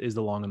options is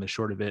the long and the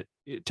short of it.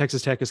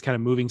 Texas Tech is kind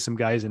of moving some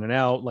guys in and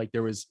out.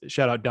 There was,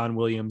 shout out Don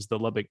Williams, the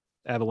Lubbock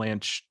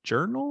Avalanche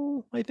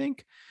Journal, I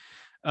think.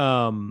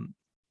 I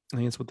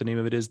think that's what the name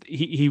of it is.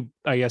 He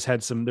I guess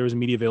there was a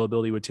media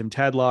availability with Tim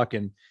Tadlock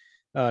and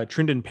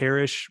Trendon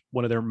Parrish,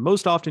 one of their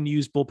most often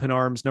used bullpen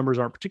arms. Numbers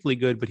aren't particularly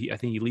good, but I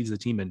think he leads the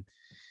team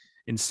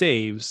in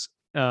saves.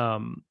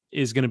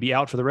 Is going to be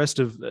out for the rest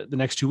of the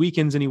next 2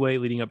 weekends anyway,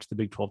 leading up to the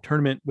Big 12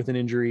 tournament with an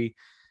injury.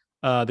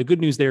 The good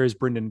news there is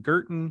Brendan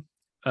Girton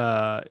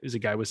is a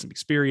guy with some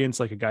experience,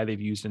 a guy they've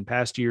used in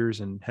past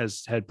years and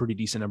has had pretty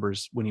decent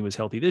numbers when he was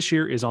healthy this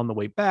year, is on the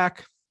way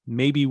back.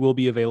 Maybe will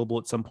be available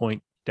at some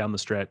point down the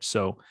stretch.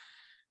 So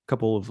a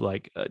couple of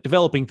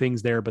developing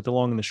things there, but the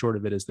long and the short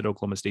of it is that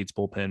Oklahoma State's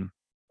bullpen,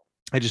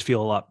 I just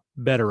feel a lot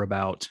better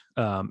about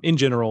in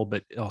general,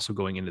 but also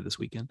going into this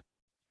weekend.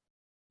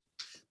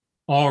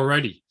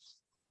 Alrighty.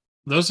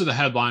 Those are the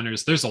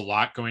headliners. There's a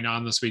lot going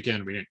on this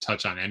weekend. We didn't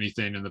touch on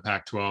anything in the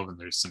Pac-12, and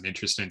there's some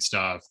interesting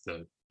stuff,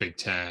 the Big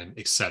Ten,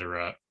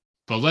 etc.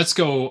 But let's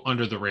go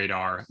under the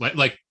radar.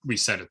 Like we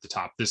said at the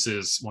top, this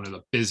is one of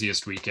the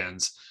busiest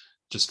weekends.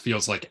 Just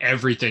feels like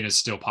everything is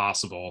still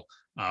possible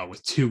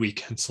with 2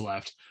 weekends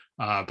left.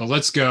 But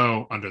let's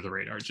go under the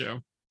radar, Joe.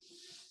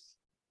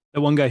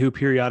 The one guy who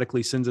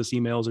periodically sends us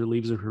emails or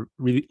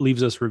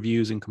leaves us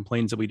reviews and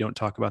complains that we don't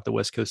talk about the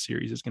West Coast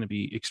series is going to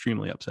be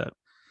extremely upset.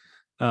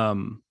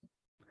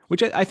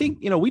 Which I think,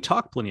 we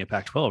talk plenty of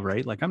Pac-12,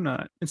 right? Like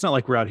it's not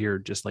like we're out here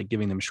just like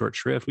giving them short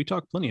shrift. We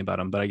talk plenty about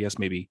them, but I guess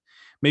maybe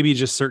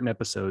just certain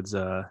episodes,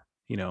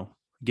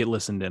 get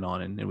listened in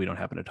on and we don't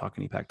happen to talk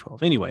any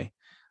Pac-12. Anyway,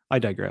 I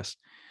digress.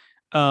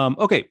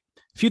 Okay.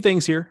 A few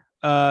things here.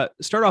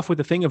 Start off with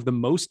the thing of the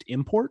most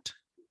import,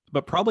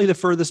 but probably the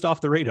furthest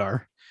off the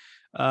radar.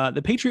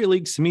 The Patriot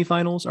League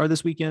semifinals are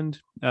this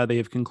weekend. They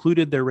have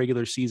concluded their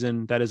regular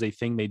season. That is a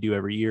thing they do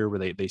every year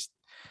where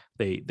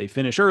they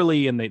finish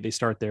early and they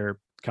start their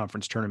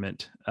conference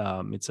tournament.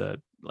 It's a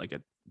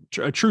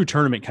true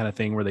tournament kind of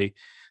thing where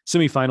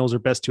semifinals are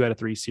best 2 out of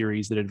 3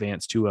 series that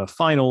advance to a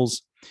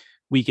finals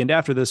weekend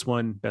after this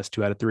one, best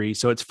 2 out of 3.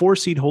 So it's 4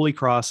 seed Holy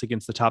Cross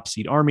against the top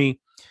seed Army,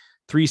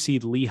 3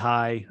 seed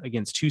Lehigh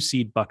against 2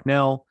 seed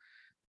Bucknell.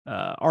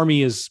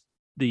 Army is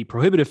the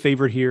prohibitive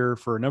favorite here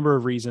for a number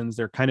of reasons.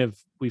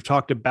 We've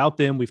talked about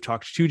them. We've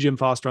talked to Jim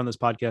Foster on this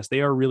podcast.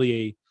 They are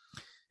really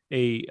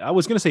I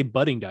was going to say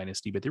budding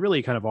dynasty, but they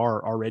really kind of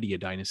are already a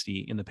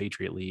dynasty in the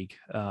Patriot League.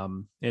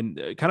 And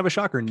kind of a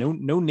shocker,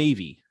 no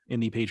Navy in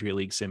the Patriot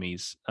League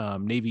semis.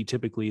 Navy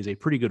typically is a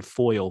pretty good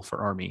foil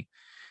for Army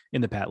in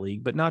the Pat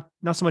League, but not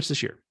so much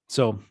this year.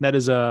 So that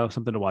is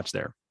something to watch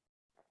there.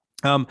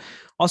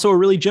 Also a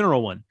really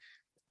general one,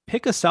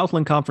 pick a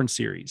Southland Conference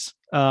series.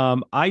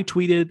 I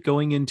tweeted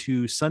going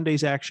into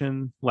Sunday's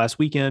action last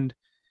weekend,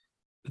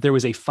 there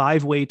was a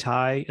 5-way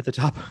tie at the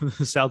top of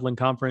the Southland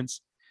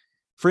Conference.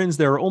 Friends,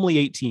 there are only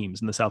 8 teams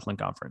in the Southland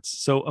Conference,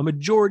 so a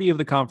majority of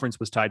the conference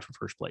was tied for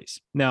first place.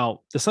 Now,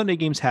 the Sunday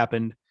games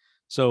happened,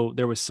 so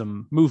there was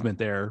some movement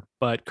there,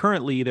 but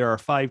currently there are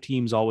 5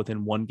 teams all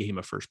within 1 game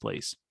of first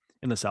place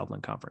in the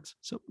Southland Conference.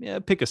 So yeah,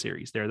 pick a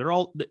series there.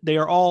 They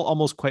are all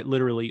almost quite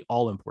literally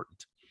all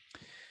important.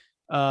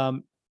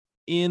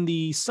 In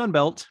the Sun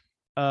Belt,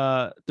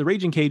 the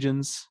Raging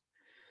Cajuns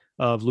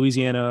of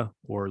Louisiana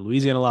or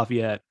Louisiana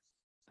Lafayette,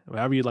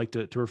 however you'd like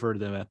to refer to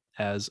them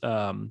as,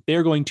 they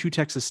are going to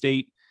Texas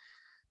State.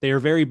 They are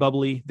very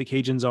bubbly. The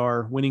Cajuns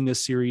are. Winning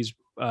this series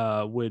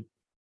would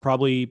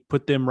probably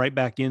put them right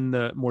back in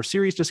the more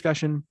serious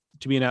discussion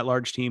to be an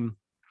at-large team.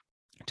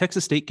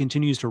 Texas State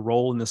continues to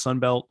roll in the Sun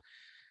Belt.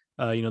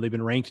 They've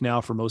been ranked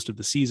now for most of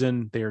the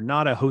season. They are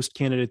not a host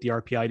candidate. The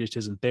RPI just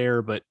isn't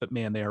there, but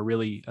man, they are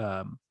really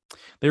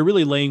they're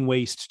really laying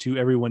waste to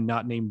everyone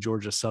not named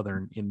Georgia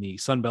Southern in the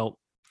Sun Belt.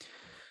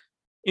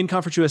 In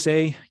Conference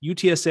USA,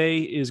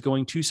 UTSA is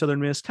going to Southern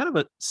Miss. Kind of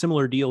a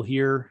similar deal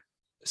here.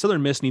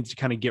 Southern Miss needs to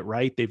kind of get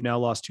right. They've now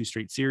lost 2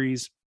 straight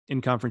series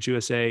in Conference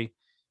USA.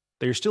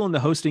 They're still in the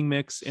hosting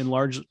mix in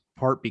large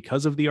part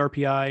because of the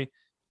RPI.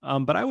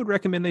 But I would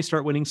recommend they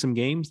start winning some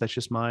games. That's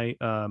just my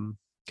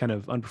kind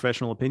of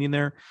unprofessional opinion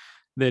there,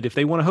 that if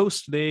they want to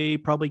host, they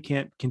probably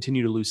can't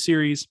continue to lose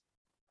series.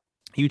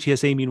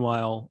 UTSA,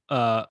 meanwhile,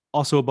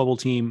 also a bubble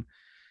team.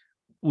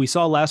 We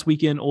saw last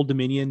weekend, Old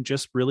Dominion,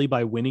 just really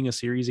by winning a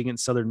series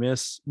against Southern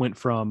Miss, went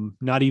from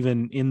not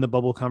even in the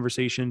bubble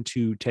conversation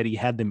to Teddy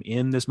had them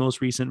in this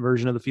most recent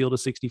version of the Field of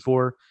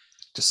 64.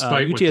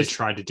 Despite what they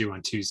tried to do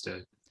on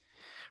Tuesday.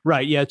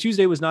 Right. Yeah.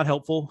 Tuesday was not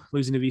helpful,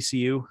 losing to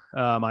VCU.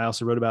 I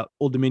also wrote about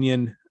Old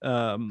Dominion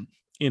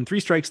in 3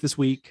 strikes this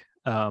week.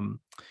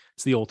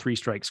 It's the old 3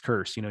 strikes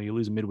curse. You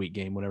lose a midweek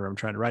game whenever I'm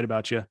trying to write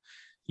about you.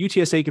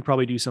 UTSA could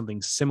probably do something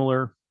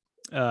similar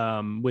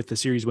with the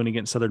series win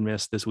against Southern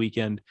Miss this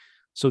weekend.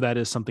 So that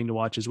is something to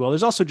watch as well.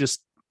 There's also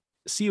just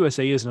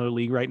CUSA is another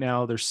league right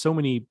now. There's so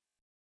many,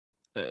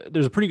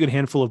 there's a pretty good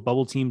handful of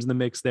bubble teams in the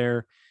mix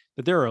there,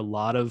 but there are a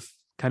lot of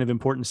kind of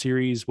important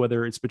series,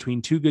 whether it's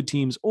between 2 good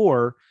teams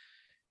or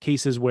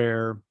cases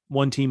where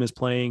one team is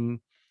playing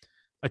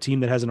a team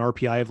that has an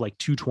RPI of like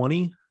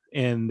 220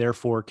 and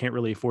therefore can't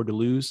really afford to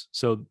lose.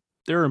 So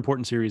there are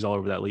important series all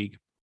over that league.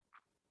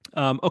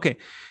 Okay.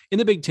 In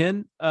the Big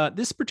Ten,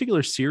 this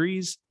particular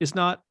series is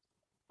not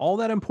all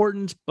that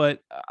important, but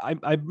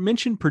I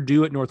mentioned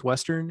Purdue at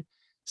Northwestern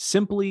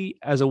simply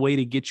as a way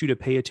to get you to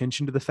pay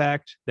attention to the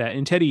fact that,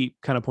 and Teddy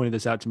kind of pointed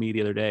this out to me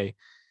the other day,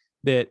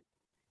 that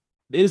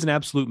it is an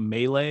absolute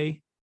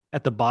melee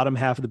at the bottom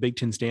half of the Big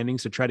Ten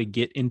standings to try to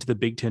get into the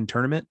Big Ten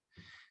tournament.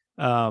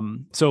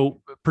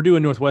 So Purdue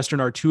and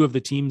Northwestern are 2 of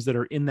the teams that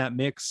are in that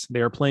mix.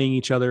 They are playing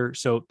each other.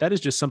 So that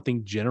is just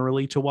something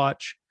generally to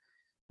watch.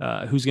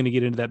 Who's going to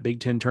get into that Big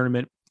Ten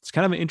tournament? It's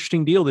kind of an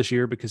interesting deal this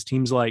year because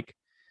teams like,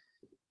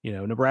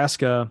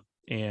 Nebraska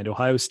and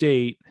Ohio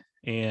State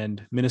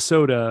and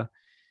Minnesota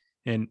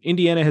and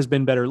Indiana has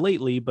been better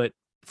lately, but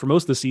for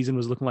most of the season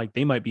was looking like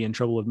they might be in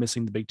trouble of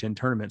missing the Big Ten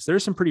tournaments. There are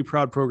some pretty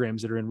proud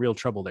programs that are in real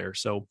trouble there.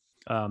 So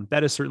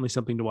that is certainly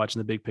something to watch in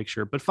the big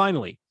picture. But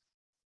finally,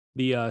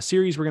 the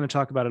series we're going to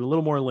talk about at a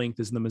little more length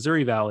is in the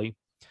Missouri Valley.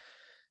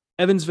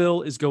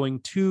 Evansville is going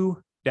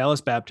to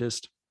Dallas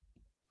Baptist.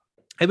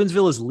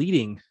 Evansville is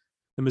leading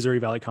the Missouri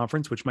Valley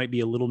Conference, which might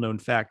be a little known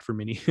fact for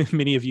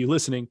many of you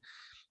listening.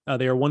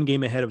 They are 1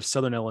 game ahead of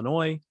Southern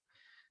Illinois.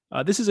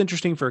 This is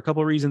interesting for a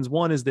couple of reasons.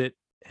 One is that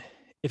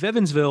if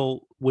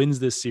Evansville wins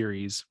this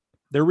series,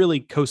 they're really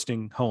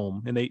coasting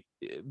home, and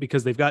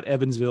because they've got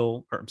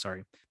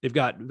they've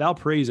got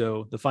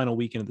Valparaiso the final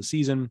weekend of the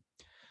season.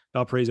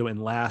 Valparaiso in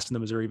last in the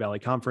Missouri Valley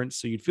Conference.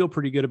 So you'd feel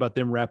pretty good about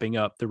them wrapping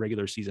up the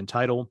regular season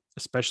title,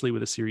 especially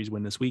with a series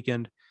win this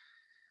weekend.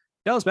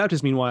 Dallas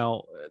Baptist,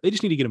 meanwhile, they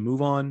just need to get a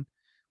move on.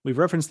 We've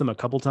referenced them a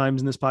couple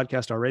times in this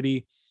podcast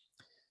already.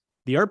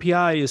 The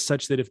RPI is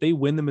such that if they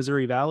win the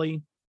Missouri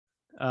Valley,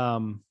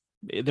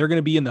 they're going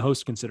to be in the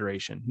host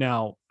consideration.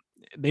 Now,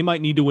 they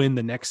might need to win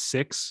the next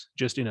 6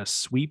 just in a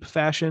sweep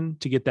fashion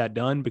to get that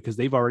done, because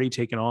they've already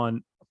taken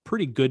on a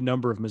pretty good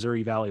number of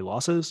Missouri Valley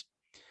losses,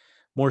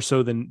 more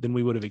so than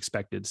we would have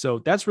expected. So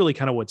that's really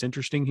kind of what's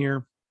interesting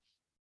here.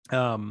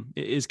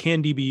 Is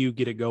can DBU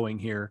get it going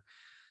here?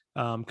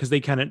 Because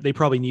they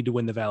probably need to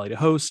win the Valley to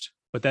host,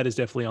 but that is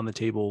definitely on the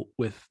table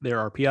with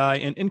their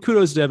RPI. And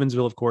kudos to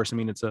Evansville, of course. I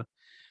mean, it's a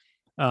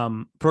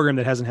program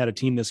that hasn't had a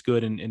team this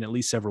good in at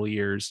least several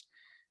years.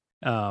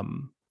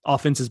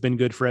 Offense has been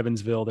good for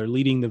Evansville. They're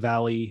leading the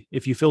Valley.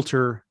 If you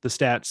filter the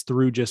stats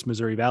through just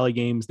Missouri Valley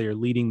games, they are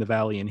leading the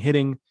Valley in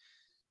hitting.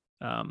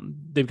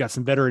 They've got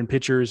some veteran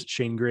pitchers,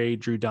 Shane Gray,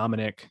 Drew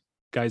Dominic,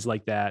 guys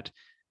like that.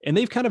 And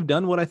they've kind of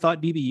done what I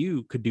thought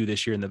DBU could do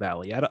this year in the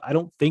Valley. I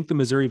don't think the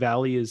Missouri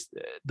Valley is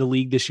the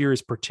league this year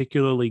is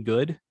particularly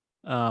good.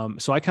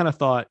 So I kind of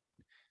thought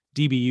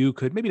DBU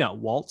could maybe not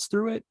waltz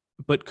through it,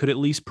 but could at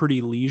least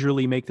pretty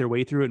leisurely make their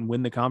way through it and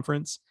win the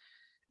conference.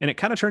 And it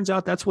kind of turns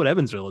out that's what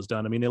Evansville has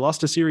done. I mean, they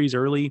lost a series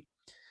early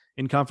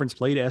in conference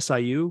play to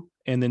SIU.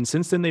 And then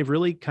since then, they've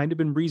really kind of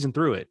been breezing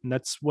through it. And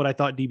that's what I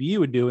thought DBU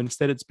would do.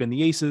 Instead, it's been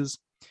the Aces.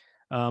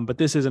 But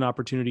this is an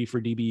opportunity for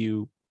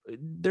DBU.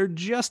 They're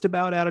just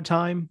about out of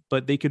time,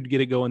 but they could get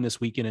it going this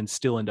weekend and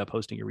still end up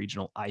hosting a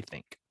regional, I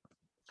think.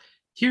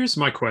 Here's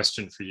my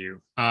question for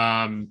you.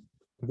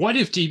 What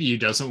if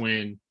DBU doesn't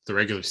win the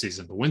regular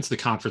season, but wins the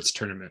conference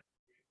tournament?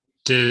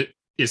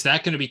 Is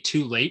that going to be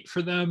too late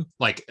for them?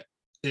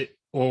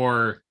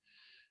 Or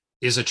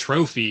is a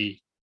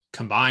trophy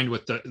combined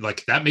with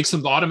that makes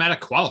them the automatic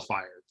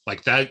qualifier?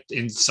 Like that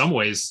in some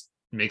ways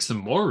makes them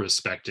more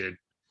respected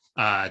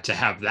to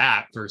have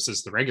that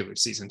versus the regular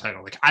season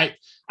title. Like I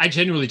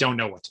genuinely don't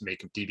know what to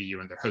make of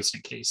DBU in their hosting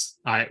case.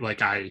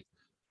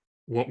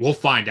 We'll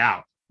find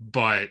out,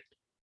 but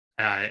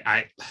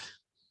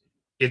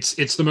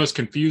it's the most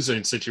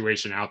confusing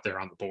situation out there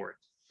on the board.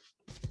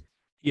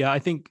 Yeah, I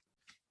think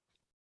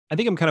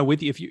I'm kind of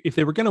with you. If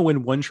they were going to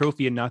win one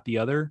trophy and not the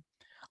other,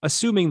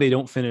 assuming they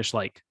don't finish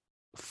like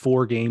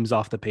 4 games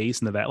off the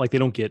pace in the like they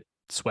don't get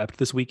swept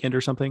this weekend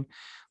or something,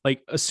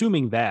 like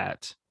assuming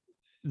that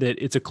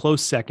it's a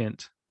close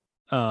second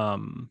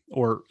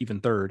or even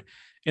third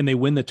and they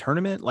win the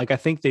tournament, like I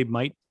think they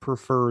might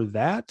prefer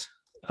that.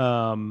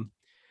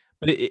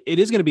 But it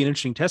is going to be an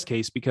interesting test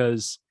case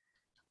because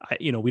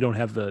we don't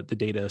have the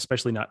data,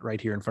 especially not right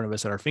here in front of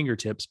us at our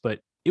fingertips, but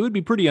it would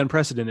be pretty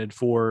unprecedented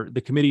for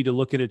the committee to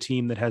look at a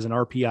team that has an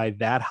RPI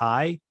that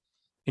high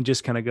and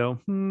just kind of go,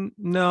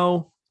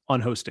 no,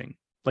 on hosting.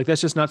 Like that's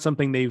just not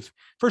something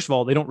first of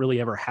all, they don't really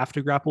ever have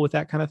to grapple with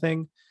that kind of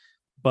thing.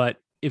 But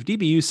if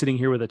DBU is sitting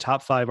here with a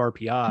top 5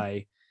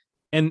 RPI,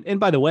 and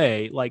by the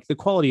way, like the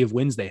quality of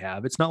wins they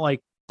have, it's not like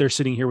they're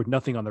sitting here with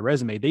nothing on the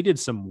resume. They did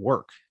some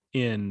work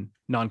in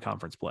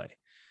non-conference play.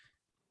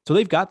 So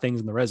they've got things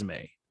in the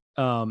resume.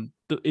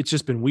 It's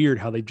just been weird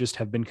how they just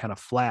have been kind of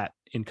flat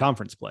in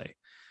conference play.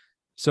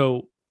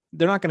 So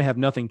they're not going to have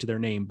nothing to their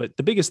name. But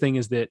the biggest thing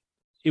is that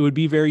it would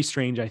be very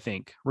strange, I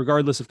think,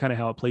 regardless of kind of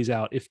how it plays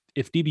out, if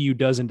DBU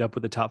does end up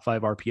with a top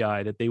 5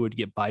 RPI, that they would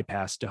get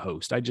bypassed to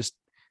host. I just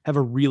have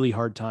a really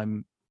hard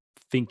time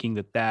thinking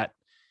that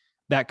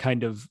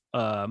kind of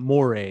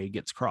moray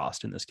gets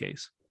crossed in this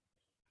case.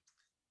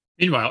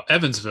 Meanwhile,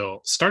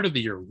 Evansville started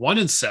the year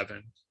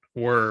 1-7,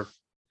 were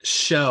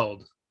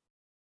shelled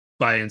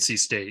by NC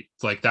State.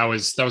 Like that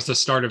was the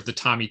start of the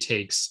Tommy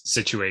Takes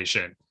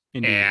situation.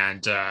 Indeed.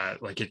 And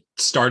it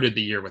started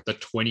the year with a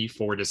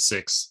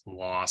 24-6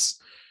 loss.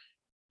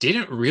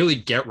 Didn't really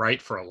get right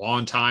for a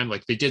long time.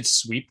 Like they did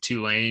sweep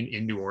Tulane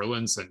in New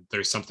Orleans, and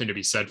there's something to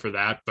be said for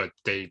that, but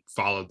they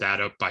followed that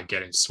up by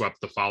getting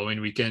swept the following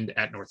weekend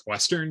at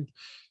Northwestern.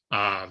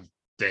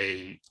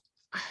 They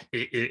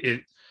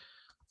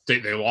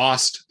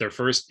lost their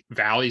first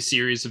Valley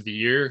series of the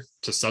year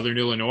to Southern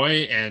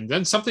Illinois, and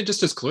then something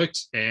just has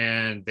clicked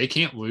and they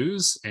can't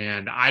lose.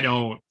 And I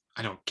don't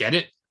get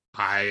it.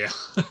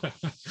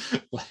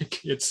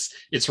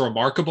 It's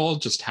remarkable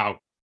just how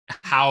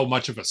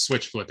much of a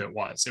switch flip it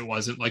was. It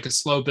wasn't like a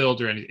slow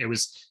build or anything.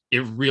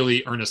 It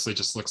really earnestly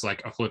just looks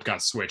like a flip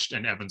got switched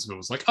and Evansville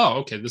was like, oh,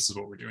 okay, this is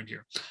what we're doing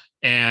here.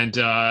 And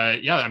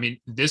I mean,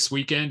 this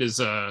weekend is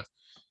the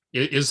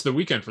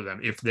weekend for them.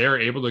 If they're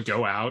able to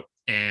go out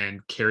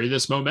and carry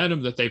this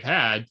momentum that they've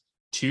had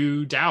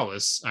to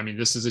Dallas, I mean,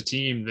 this is a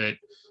team that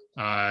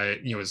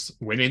is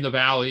winning the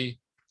Valley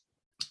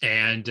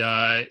and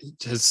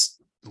has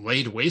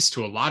laid waste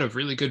to a lot of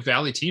really good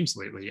Valley teams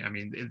lately. I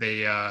mean,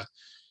 they've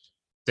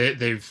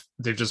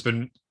just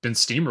been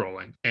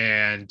steamrolling,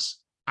 and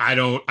I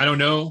don't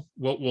know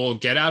what we'll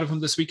get out of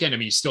them this weekend. I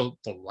mean, you still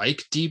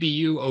like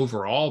DBU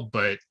overall,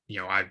 but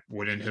I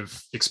wouldn't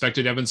have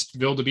expected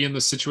Evansville to be in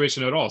this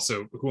situation at all.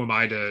 So who am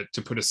I to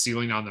put a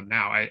ceiling on them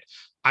now?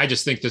 I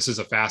just think this is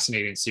a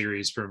fascinating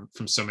series from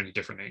so many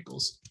different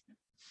angles.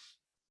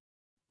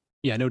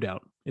 Yeah, no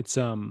doubt. It's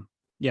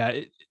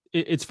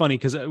it's funny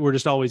because we're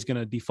just always going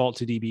to default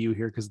to DBU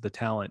here because of the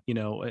talent,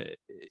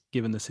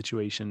 given the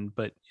situation.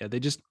 But yeah, they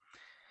just,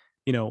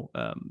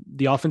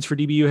 the offense for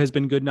DBU has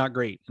been good, not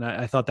great. And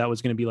I thought that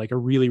was going to be like a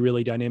really,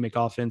 really dynamic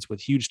offense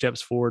with huge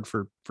steps forward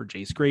for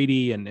Jace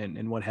Grady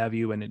and what have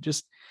you. And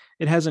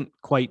it hasn't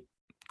quite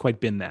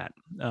been that.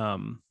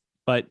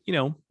 But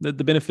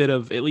the benefit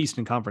of, at least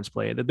in conference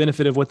play, the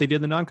benefit of what they did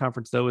in the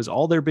non-conference though, is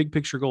all their big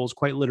picture goals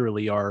quite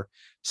literally are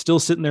still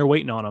sitting there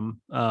waiting on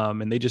them.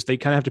 And they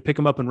kind of have to pick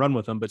them up and run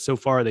with them. But so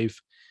far they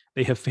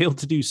have failed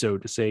to do so,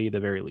 to say the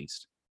very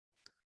least.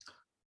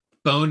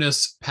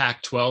 Bonus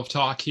Pac-12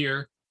 talk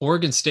here.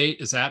 Oregon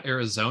State is at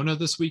Arizona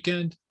this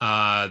weekend.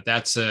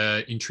 That's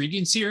an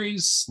intriguing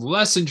series,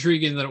 less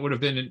intriguing than it would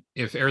have been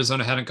if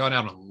Arizona hadn't gone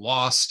out and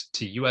lost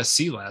to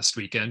USC last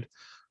weekend.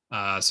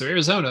 So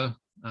Arizona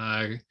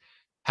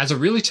has a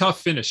really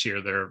tough finish here.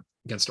 They're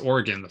against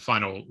Oregon the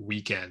final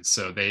weekend.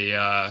 So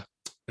it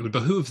would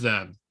behoove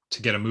them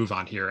to get a move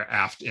on here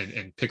after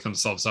and pick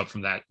themselves up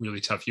from that really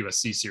tough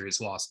USC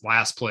series loss,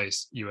 last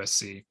place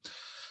USC.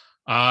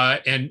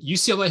 And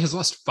UCLA has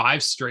lost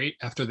 5 straight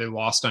after they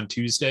lost on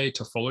Tuesday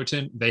to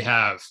Fullerton. They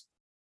have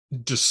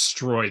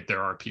destroyed their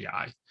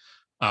RPI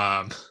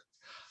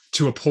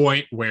to a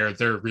point where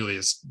there really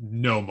is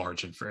no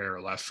margin for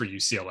error left for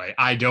UCLA.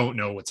 I don't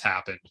know what's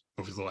happened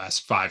over the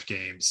last 5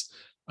 games,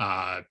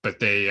 but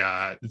they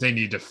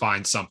need to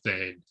find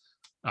something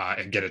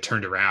and get it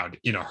turned around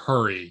in a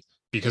hurry,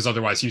 because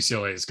otherwise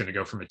UCLA is going to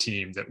go from a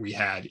team that we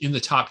had in the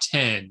top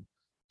 10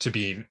 to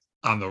being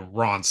on the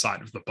wrong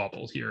side of the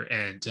bubble here.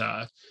 And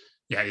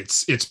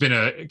it's been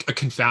a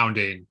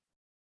confounding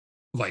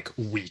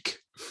week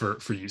for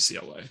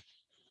UCLA.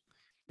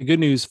 The good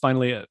news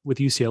finally with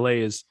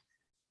UCLA is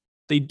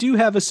they do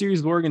have a series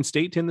with Oregon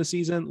State to end the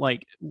season.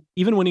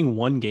 Even winning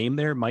one game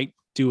there might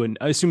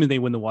assuming they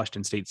win the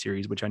Washington State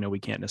series, which I know we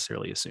can't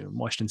necessarily assume.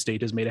 Washington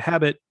State has made a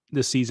habit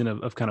this season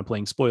of kind of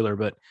playing spoiler,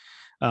 but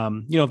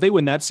if they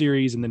win that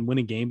series and then win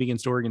a game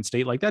against Oregon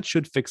State, that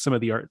should fix some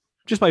of the art.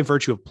 Just by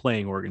virtue of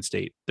playing Oregon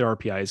State, their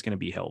RPI is going to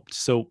be helped.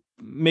 So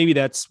maybe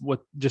that's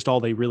just all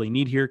they really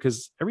need here,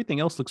 because everything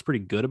else looks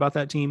pretty good about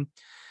that team.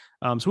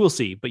 So we'll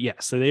see. But yeah,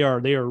 so they are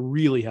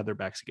really have their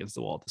backs against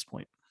the wall at this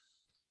point.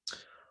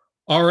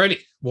 Alrighty.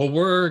 Well,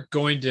 we're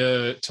going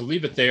to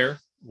leave it there.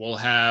 We'll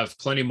have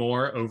plenty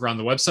more over on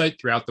the website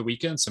throughout the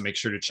weekend, so make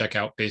sure to check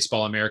out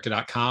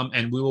baseballamerica.com.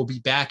 And we will be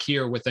back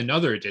here with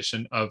another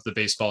edition of the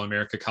Baseball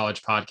America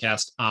College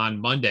Podcast on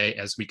Monday,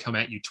 as we come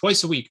at you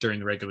twice a week during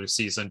the regular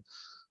season.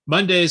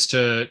 Mondays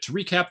to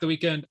recap the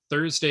weekend,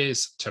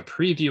 Thursdays to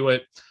preview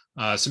it.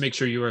 So make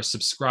sure you are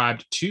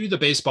subscribed to the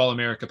Baseball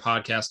America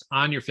Podcast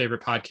on your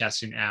favorite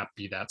podcasting app,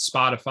 be that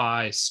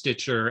Spotify,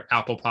 Stitcher,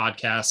 Apple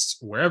Podcasts,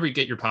 wherever you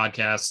get your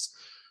podcasts.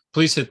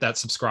 Please hit that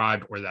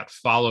subscribe or that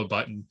follow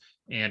button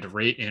and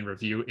rate and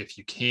review if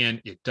you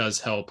can. It does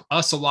help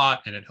us a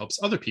lot, and it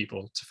helps other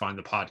people to find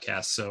the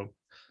podcast. So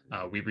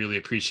we really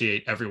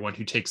appreciate everyone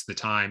who takes the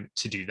time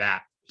to do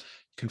that. You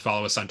can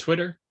follow us on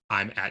Twitter.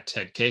 I'm at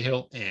Ted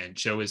Cahill, and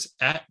Joe is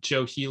at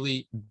Joe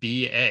Healy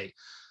BA.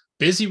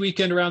 Busy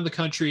weekend around the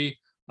country.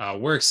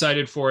 We're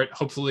excited for it.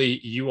 Hopefully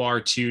you are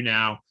too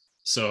now.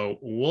 So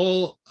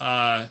we'll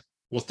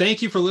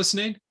thank you for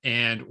listening,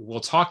 and we'll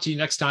talk to you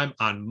next time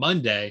on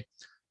Monday.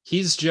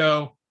 He's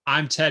Joe.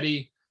 I'm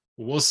Teddy.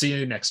 We'll see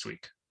you next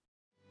week.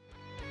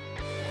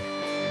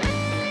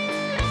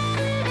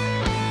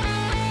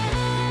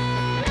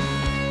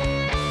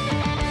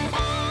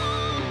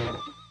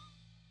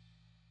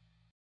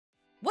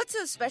 What's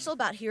so special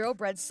about Hero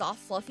Bread's soft,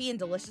 fluffy, and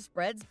delicious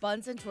breads,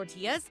 buns, and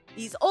tortillas?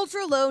 These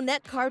ultra-low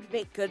net-carb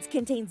baked goods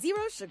contain 0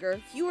 sugar,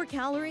 fewer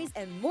calories,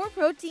 and more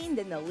protein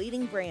than the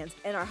leading brands,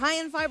 and are high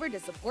in fiber to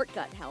support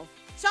gut health.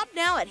 Shop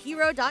now at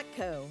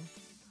Hero.co.